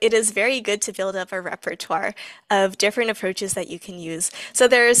 so it is very good to build up a repertoire of different approaches that you can use. So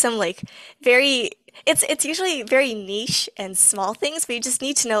there are some like very, it's usually very niche and small things, but you just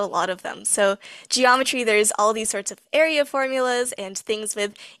need to know a lot of them. So geometry, there's all these sorts of area formulas and things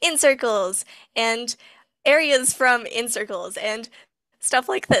with incircles and areas from incircles and stuff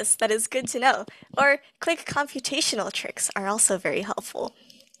like this that is good to know. Or quick computational tricks are also very helpful.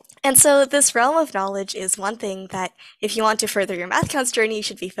 And so this realm of knowledge is one thing that if you want to further your math counts journey, you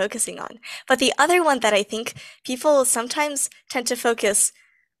should be focusing on. But the other one that I think people sometimes tend to focus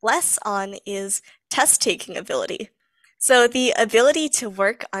less on is test taking ability. So the ability to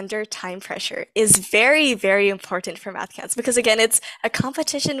work under time pressure is very, very important for math counts because again, it's a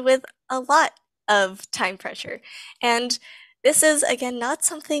competition with a lot of time pressure. And this is, again, not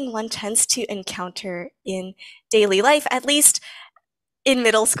something one tends to encounter in daily life, at least in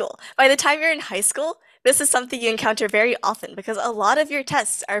middle school. By the time you're in high school, this is something you encounter very often because a lot of your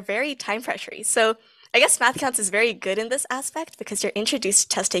tests are very time pressury. So I guess MathCounts is very good in this aspect because you're introduced to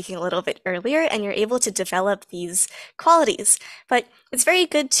test taking a little bit earlier and you're able to develop these qualities. But it's very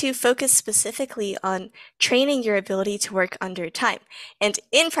good to focus specifically on training your ability to work under time. And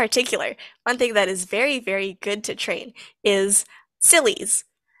in particular, one thing that is very, very good to train is sillies.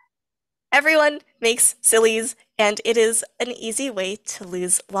 Everyone makes sillies, and it is an easy way to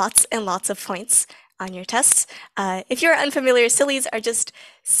lose lots and lots of points on your tests. If you're unfamiliar, sillies are just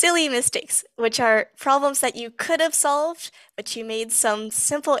silly mistakes, which are problems that you could have solved, but you made some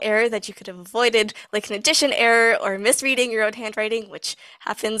simple error that you could have avoided, like an addition error or misreading your own handwriting, which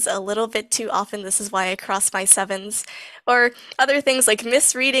happens a little bit too often. This is why I cross my sevens. Or other things like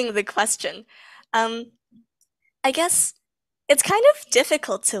misreading the question. I guess it's kind of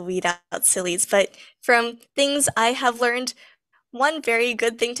difficult to weed out sillies, but from things I have learned, one very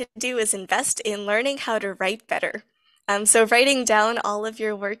good thing to do is invest in learning how to write better. So writing down all of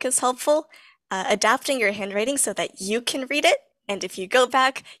your work is helpful, adapting your handwriting so that you can read it, and if you go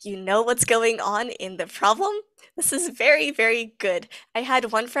back, you know what's going on in the problem. This is very, very good. I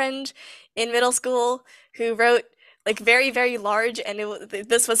had one friend in middle school who wrote like very, very large, and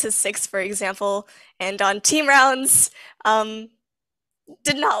this was his sixth, for example, and on team rounds,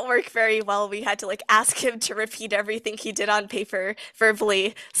 did not work very well. We had to like ask him to repeat everything he did on paper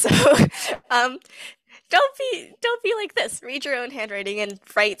verbally. So um, don't be like this. Read your own handwriting and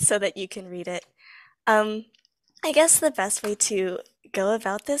write so that you can read it. I guess the best way to go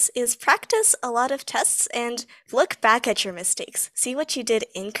about this is practice a lot of tests and look back at your mistakes. See what you did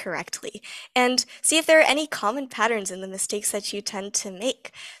incorrectly and see if there are any common patterns in the mistakes that you tend to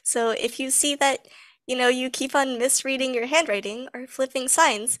make. So if you see that you keep on misreading your handwriting or flipping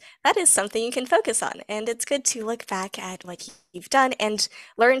signs, that is something you can focus on. And it's good to look back at what you've done and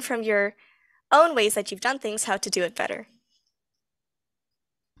learn from your own ways that you've done things how to do it better.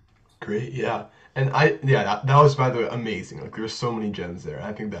 Great, yeah. And that was, by the way, amazing. Like, there were so many gems there.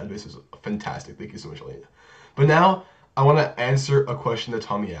 I think that advice was fantastic. Thank you so much, Elena. But now I want to answer a question that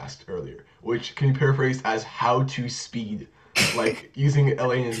Tommy asked earlier, which can be paraphrased as how to speed, like using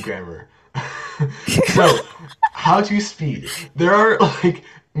Elena's grammar. So, how to speed. There are like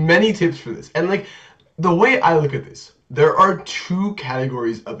many tips for this. And like the way I look at this, there are two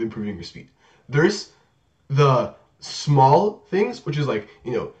categories of improving your speed. There's the small things, which is like,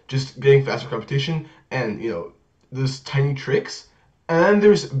 just getting faster competition and, those tiny tricks. And then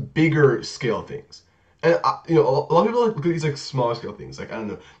there's bigger scale things. And, a lot of people look at these like smaller scale things. Like, I don't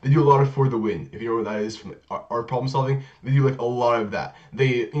know, they do a lot of for the win. If you know what that is from like, art problem solving, they do like a lot of that.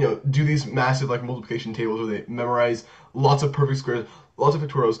 They, do these massive like multiplication tables where they memorize lots of perfect squares, lots of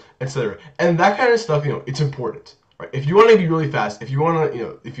factorials, etc. And that kind of stuff, it's important. Right? If you want to be really fast, if you want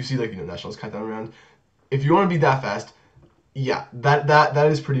to, if you see like, nationals countdown around, if you want to be that fast, yeah, that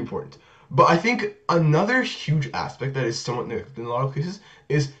is pretty important. But I think another huge aspect that is somewhat neglected in a lot of cases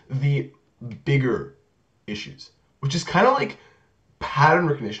is the bigger issues, which is kind of like pattern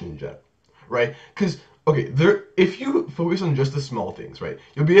recognition in general, right? Because if you focus on just the small things, right,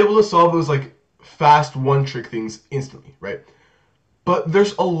 you'll be able to solve those like fast one trick things instantly, right? But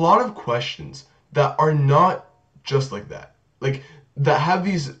there's a lot of questions that are not just like that. Like that have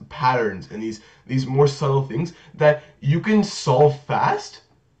these patterns and these more subtle things that you can solve fast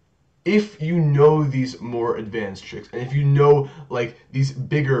if you know these more advanced tricks and if you know like these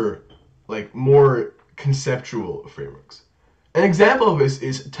bigger, like more conceptual frameworks. An example of this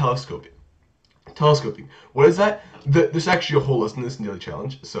is telescoping. Telescoping. What is that? There's actually a whole lesson in this in Daily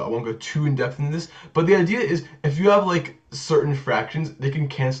Challenge, so I won't go too in depth into this. But the idea is if you have like certain fractions, they can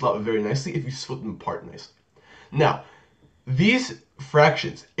cancel out very nicely if you split them apart nicely. Now, these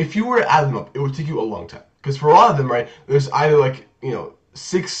fractions, if you were to add them up, it would take you a long time. Because for a lot of them, right, there's either like,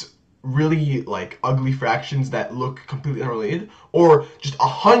 6 really like ugly fractions that look completely unrelated, or just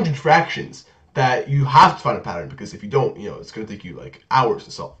 100 fractions that you have to find a pattern because if you don't, it's going to take you like hours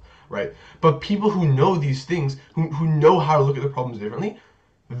to solve, right? But people who know these things, who know how to look at the problems differently,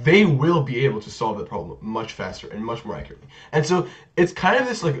 they will be able to solve the problem much faster and much more accurately. And so it's kind of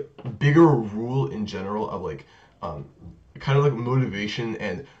this like bigger rule in general of like kind of like motivation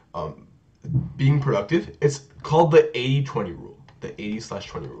and being productive. It's called the 80-20 rule, the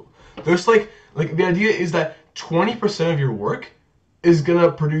 80/20 rule. There's like the idea is that 20% of your work is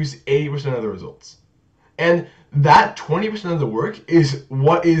gonna produce 80% of the results, and that 20% of the work is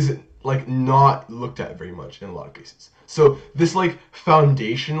what is like not looked at very much in a lot of cases. So this like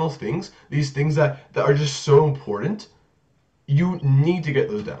foundational things, these things that are just so important, you need to get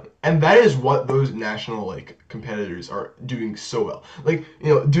those down. And that is what those national like competitors are doing so well. Like,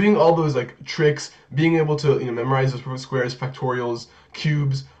 doing all those like tricks, being able to, memorize those squares, factorials,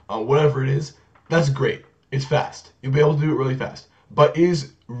 cubes, whatever it is, that's great. It's fast. You'll be able to do it really fast. But it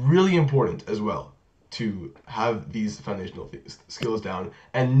is really important as well to have these foundational things, skills down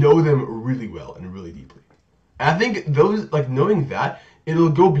and know them really well and really deeply. And I think those like knowing that it'll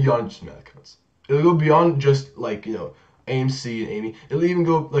go beyond just math counts. It'll go beyond just like AMC and Amy. It'll even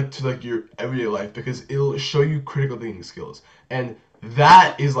go like to like your everyday life because it'll show you critical thinking skills, and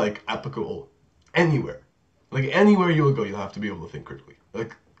that is like applicable anywhere. Like anywhere you will go, you'll have to be able to think critically.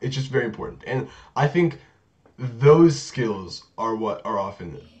 Like it's just very important, and I think those skills are what are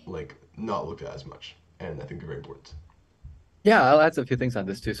often like not looked at as much, and I think they're very important. Yeah, I'll add a few things on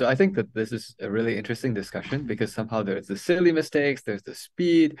this too. So I think that this is a really interesting discussion because somehow there's the silly mistakes, there's the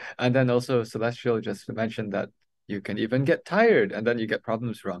speed, and then also Celestial just mentioned that you can even get tired and then you get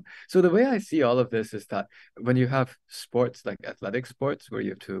problems wrong. So the way I see all of this is that when you have sports like athletic sports where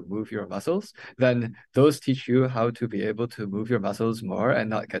you have to move your muscles, then those teach you how to be able to move your muscles more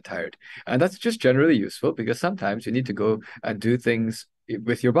and not get tired. And that's just generally useful because sometimes you need to go and do things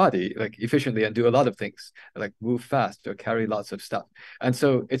with your body like efficiently and do a lot of things like move fast or carry lots of stuff. And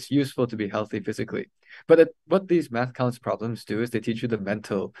so it's useful to be healthy physically. But what these math counts problems do is they teach you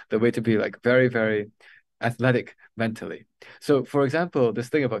the way to be like very, very athletic mentally. So for example, this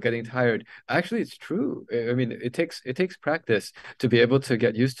thing about getting tired, actually it's true. I mean, it takes practice to be able to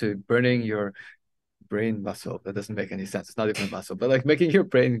get used to burning your brain muscle. That doesn't make any sense. It's not even a muscle, but like making your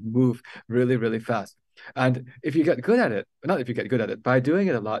brain move really, really fast. And if you get good at it, not if you get good at it, by doing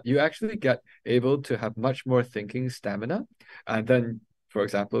it a lot, you actually get able to have much more thinking stamina. And then, for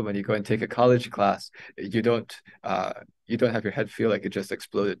example, when you go and take a college class, you don't have your head feel like it just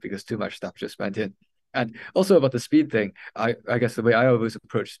exploded because too much stuff just went in. And also about the speed thing, I guess the way I always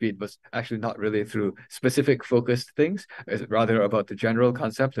approach speed was actually not really through specific focused things. It's rather about the general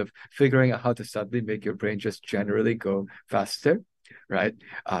concept of figuring out how to suddenly make your brain just generally go faster, right?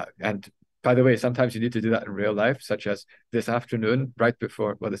 And by the way, sometimes you need to do that in real life, such as this afternoon,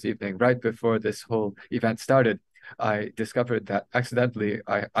 this evening, right before this whole event started. I discovered that accidentally,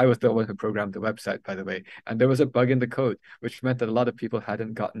 I was the one who programmed the website, by the way, and there was a bug in the code, which meant that a lot of people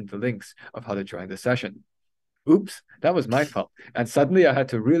hadn't gotten the links of how to join the session. Oops, that was my fault. And suddenly I had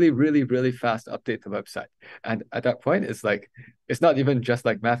to really, really, really fast update the website. And at that point, it's not even just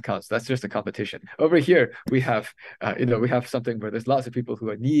like math counts. That's just a competition. Over here, we have something where there's lots of people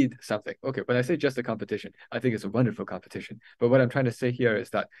who need something. Okay, when I say just a competition, I think it's a wonderful competition. But what I'm trying to say here is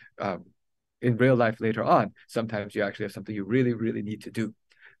that in real life later on, sometimes you actually have something you really, really need to do.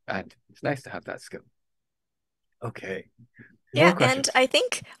 And it's nice to have that skill. Okay, Yeah, more and questions. I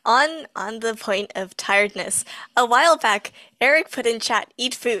think on the point of tiredness, a while back, Eric put in chat,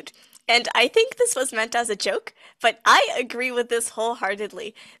 eat food. And I think this was meant as a joke, but I agree with this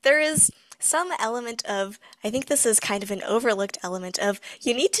wholeheartedly. There is some element of, I think this is kind of an overlooked element of,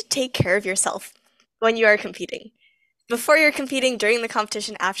 you need to take care of yourself when you are competing. Before you're competing, during the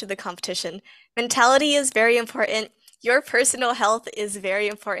competition, after the competition. Mentality is very important. Your personal health is very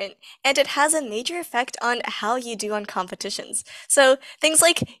important, and it has a major effect on how you do on competitions. So, things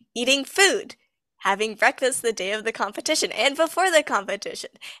like eating food, having breakfast the day of the competition and before the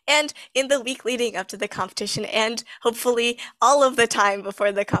competition, and in the week leading up to the competition, and hopefully all of the time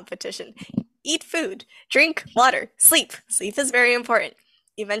before the competition. Eat food, drink water, sleep. Sleep is very important.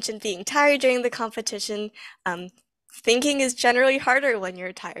 You mentioned being tired during the competition. Um, Thinking is generally harder when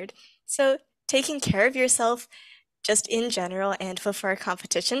you're tired. So, taking care of yourself just in general and before a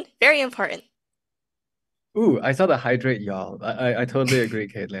competition, very important. Ooh, I saw the hydrate y'all. I totally agree,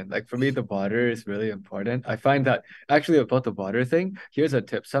 Caitlin. Like for me, the water is really important. I find that actually about the water thing, here's a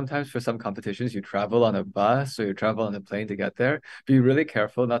tip. Sometimes for some competitions, you travel on a bus or you travel on a plane to get there. Be really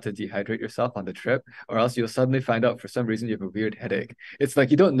careful not to dehydrate yourself on the trip, or else you'll suddenly find out for some reason you have a weird headache. It's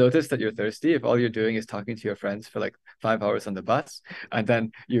like you don't notice that you're thirsty if all you're doing is talking to your friends for like 5 hours on the bus, and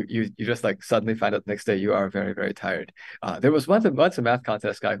then you just like suddenly find out the next day you are very, very tired. There was once a math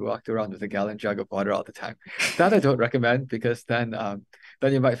contest guy who walked around with a gallon jug of water all the time. That I don't recommend because then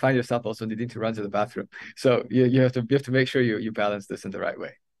you might find yourself also needing to run to the bathroom. So you have to make sure you balance this in the right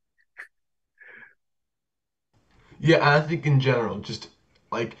way. Yeah, and I think in general, just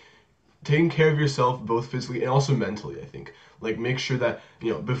like taking care of yourself both physically and also mentally. I think like make sure that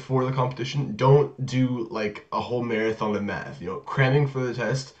before the competition, don't do like a whole marathon of math. Cramming for the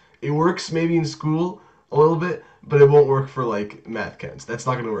test. It works maybe in school a little bit, but it won't work for like math camps. That's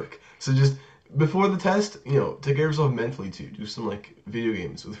not gonna work. So just before the test, take care of yourself mentally too. Do some like video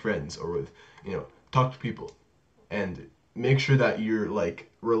games with friends or with, talk to people and make sure that you're like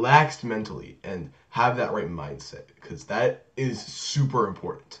relaxed mentally and have that right mindset because that is super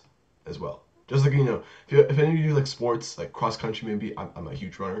important as well. Just like if any of you do like sports, like cross country, maybe I'm a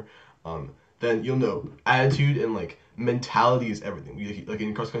huge runner. Then you'll know attitude and like mentality is everything. Like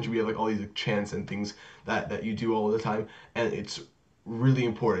in cross country, we have like all these like chants and things that you do all the time, and it's really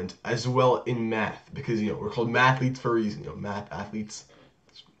important as well in math because we're called mathletes for a reason. Math athletes,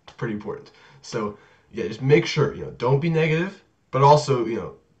 it's pretty important. So yeah, just make sure don't be negative, but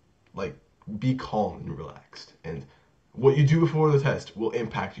also like be calm and relaxed. And what you do before the test will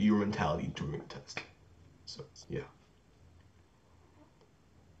impact your mentality during the test. So yeah.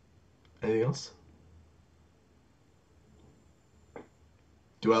 Anything else?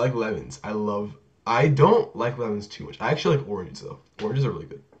 Do I like lemons? I love. I don't like lemons too much. I actually like oranges though. Oranges are really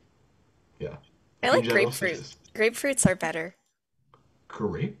good. Yeah. I In like general, grapefruit. citrus. Grapefruits are better.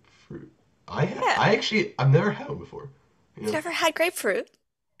 Grapefruit. Yeah, I've never had one before. You you've know? never had grapefruit?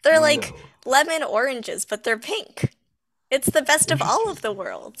 They're like No. lemon oranges, but they're pink. It's the best of all Interesting. of the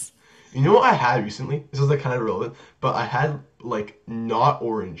worlds. You know what I had recently? This is like kind of irrelevant, but I had like not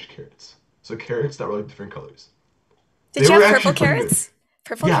orange carrots. So carrots that were like different colors. Did They you were have purple actually pretty good. carrots?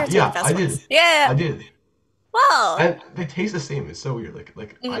 Purple Yeah, carrots are the yeah, I best ones. did. Yeah. I did. Wow. And they taste the same. It's so weird.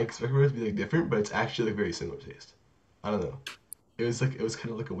 Like I Mm, expected it to be like different, but it's actually like very similar taste. I don't know. It was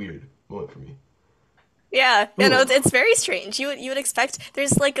kind of like a weird moment for me. yeah. You know, Ooh, it's very strange. You would expect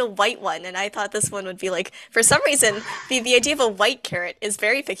there's like a white one, and I thought this one would be like for some reason the idea of a white carrot is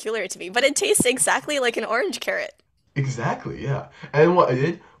very peculiar to me, but it tastes exactly like an orange carrot. Exactly, yeah. And then what I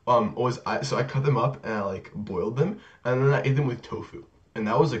did was I cut them up and I like boiled them and then I ate them with tofu. And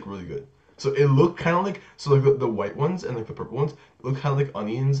that was like really good. So it looked kind of like like the white ones and like the purple ones look kind of like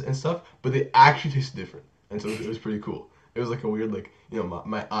onions and stuff, but they actually taste different. And so it was pretty cool. It was like a weird like,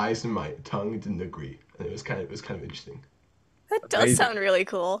 my eyes and my tongue didn't agree. And it was kind of interesting. That does amazing. sound really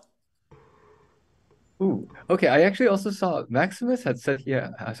cool. Ooh, okay. I actually also saw Maximus had said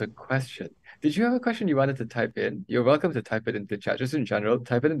here as a question. Did you have a question you wanted to type in? You're welcome to type it in the chat. Just in general,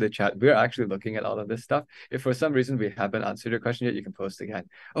 type it in the chat. We're actually looking at all of this stuff. If for some reason we haven't answered your question yet, you can post again.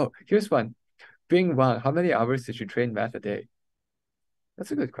 Oh, here's one. Bing Wang, how many hours did you train math a day?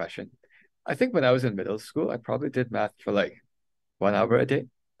 That's a good question. I think when I was in middle school, I probably did math for like 1 hour a day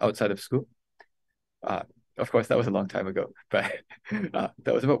outside of school. Uh, of course, that was a long time ago, but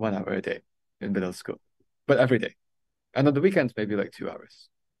that was about 1 hour a day in middle school, but every day. And on the weekends, maybe like 2 hours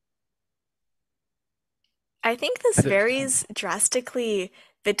I think this at a time. varies drastically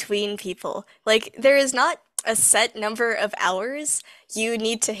between people. Like, there is not a set number of hours you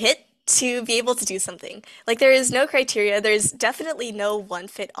need to hit to be able to do something. Like, there is no criteria. There's definitely no one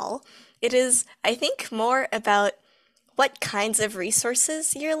fit all. It is, I think, more about what kinds of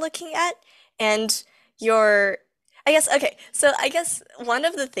resources you're looking at and your I guess okay, so I guess one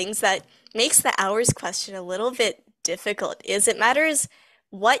of the things that makes the hours question a little bit difficult is it matters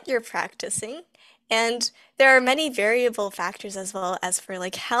what you're practicing and there are many variable factors as well as for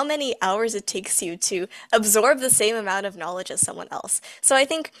like how many hours it takes you to absorb the same amount of knowledge as someone else. So I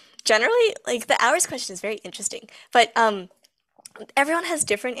think generally like the hours question is very interesting, but everyone has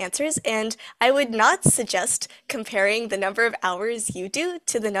different answers, and I would not suggest comparing the number of hours you do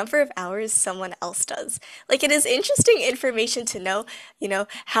to the number of hours someone else does. Like, it is interesting information to know,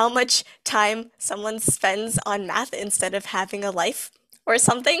 how much time someone spends on math instead of having a life or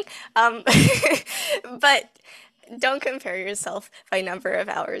something. Um, but don't compare yourself by number of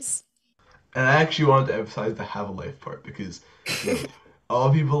hours. And I actually wanted to emphasize the have a life part because, you know, a lot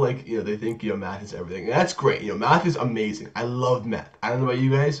of people like, they think, math is everything. And that's great. Math is amazing. I love math. I don't know about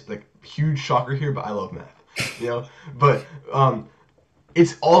you guys, like, huge shocker here, but I love math. But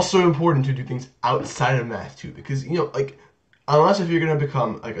it's also important to do things outside of math too because, like, unless if you're going to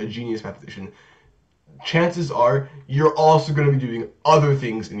become like a genius mathematician, chances are you're also going to be doing other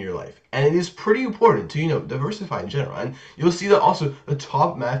things in your life. And it is pretty important to, diversify in general. And you'll see that also the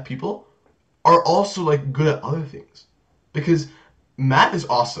top math people are also like good at other things because math is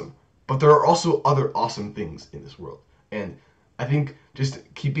awesome, but there are also other awesome things in this world. And I think just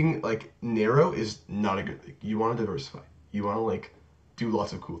keeping like narrow is not a good thing. You want to diversify. You want to like do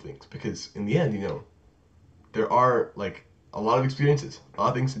lots of cool things because in the end, there are like a lot of experiences, a lot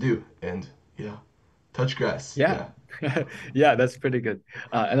of things to do, and yeah, Touch grass. Yeah. Yeah. Yeah, that's pretty good.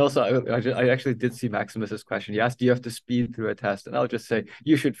 And also, I actually did see Maximus's question. He asked, do you have to speed through a test? And I'll just say,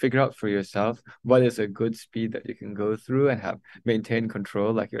 you should figure out for yourself what is a good speed that you can go through and have maintain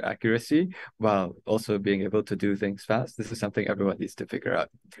control, like your accuracy, while also being able to do things fast. This is something everyone needs to figure out.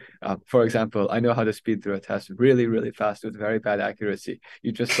 For example, I know how to speed through a test really, really fast with very bad accuracy.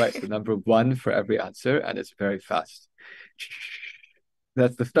 You just write the number one for every answer, and it's very fast.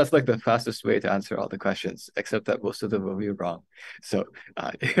 That's like the fastest way to answer all the questions, except that most of them will be wrong. So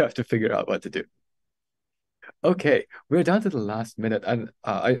you have to figure out what to do. Okay, we're down to the last minute, and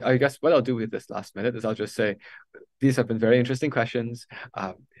I guess what I'll do with this last minute is I'll just say these have been very interesting questions.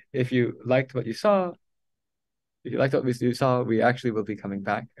 If you liked what you saw, if you liked what we saw, we actually will be coming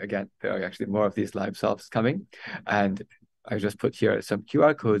back again. There are actually more of these live solves coming, and I just put here some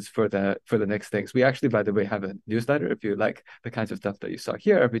QR codes for the next things. We actually, by the way, have a newsletter. If you like the kinds of stuff that you saw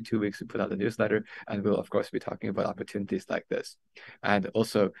here, every 2 weeks we put out a newsletter, and we'll of course be talking about opportunities like this. And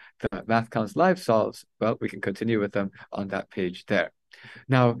also the Math Counts live solves. Well, we can continue with them on that page there.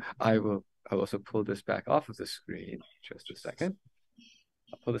 Now I'll also pull this back off of the screen. Just a second.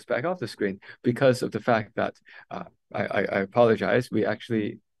 I'll pull this back off the screen because of the fact that I apologize. We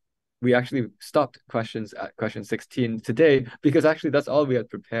actually stopped questions at question 16 today because actually that's all we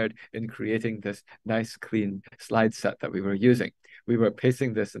had prepared in creating this nice clean slide set that we were using. We were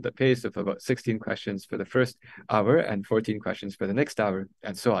pacing this at the pace of about 16 questions for the first hour and 14 questions for the next hour,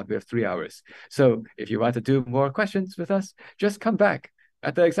 and so on. We have 3 hours. So if you want to do more questions with us, just come back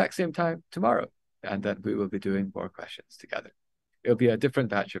at the exact same time tomorrow, and then we will be doing more questions together. It'll be a different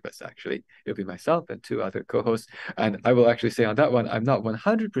batch of us, actually. It'll be myself and two other co-hosts. And I will actually say on that one, I'm not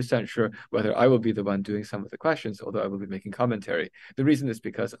 100% sure whether I will be the one doing some of the questions, although I will be making commentary. The reason is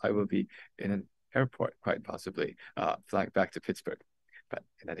because I will be in an airport, quite possibly, flying back to Pittsburgh. But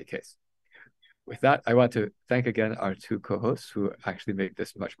in any case, with that, I want to thank again our two co-hosts who actually make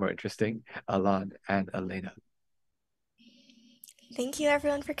this much more interesting, Alan and Elena. Thank you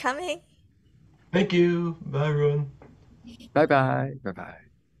everyone for coming. Thank you. Bye, everyone. Bye-bye. Bye-bye.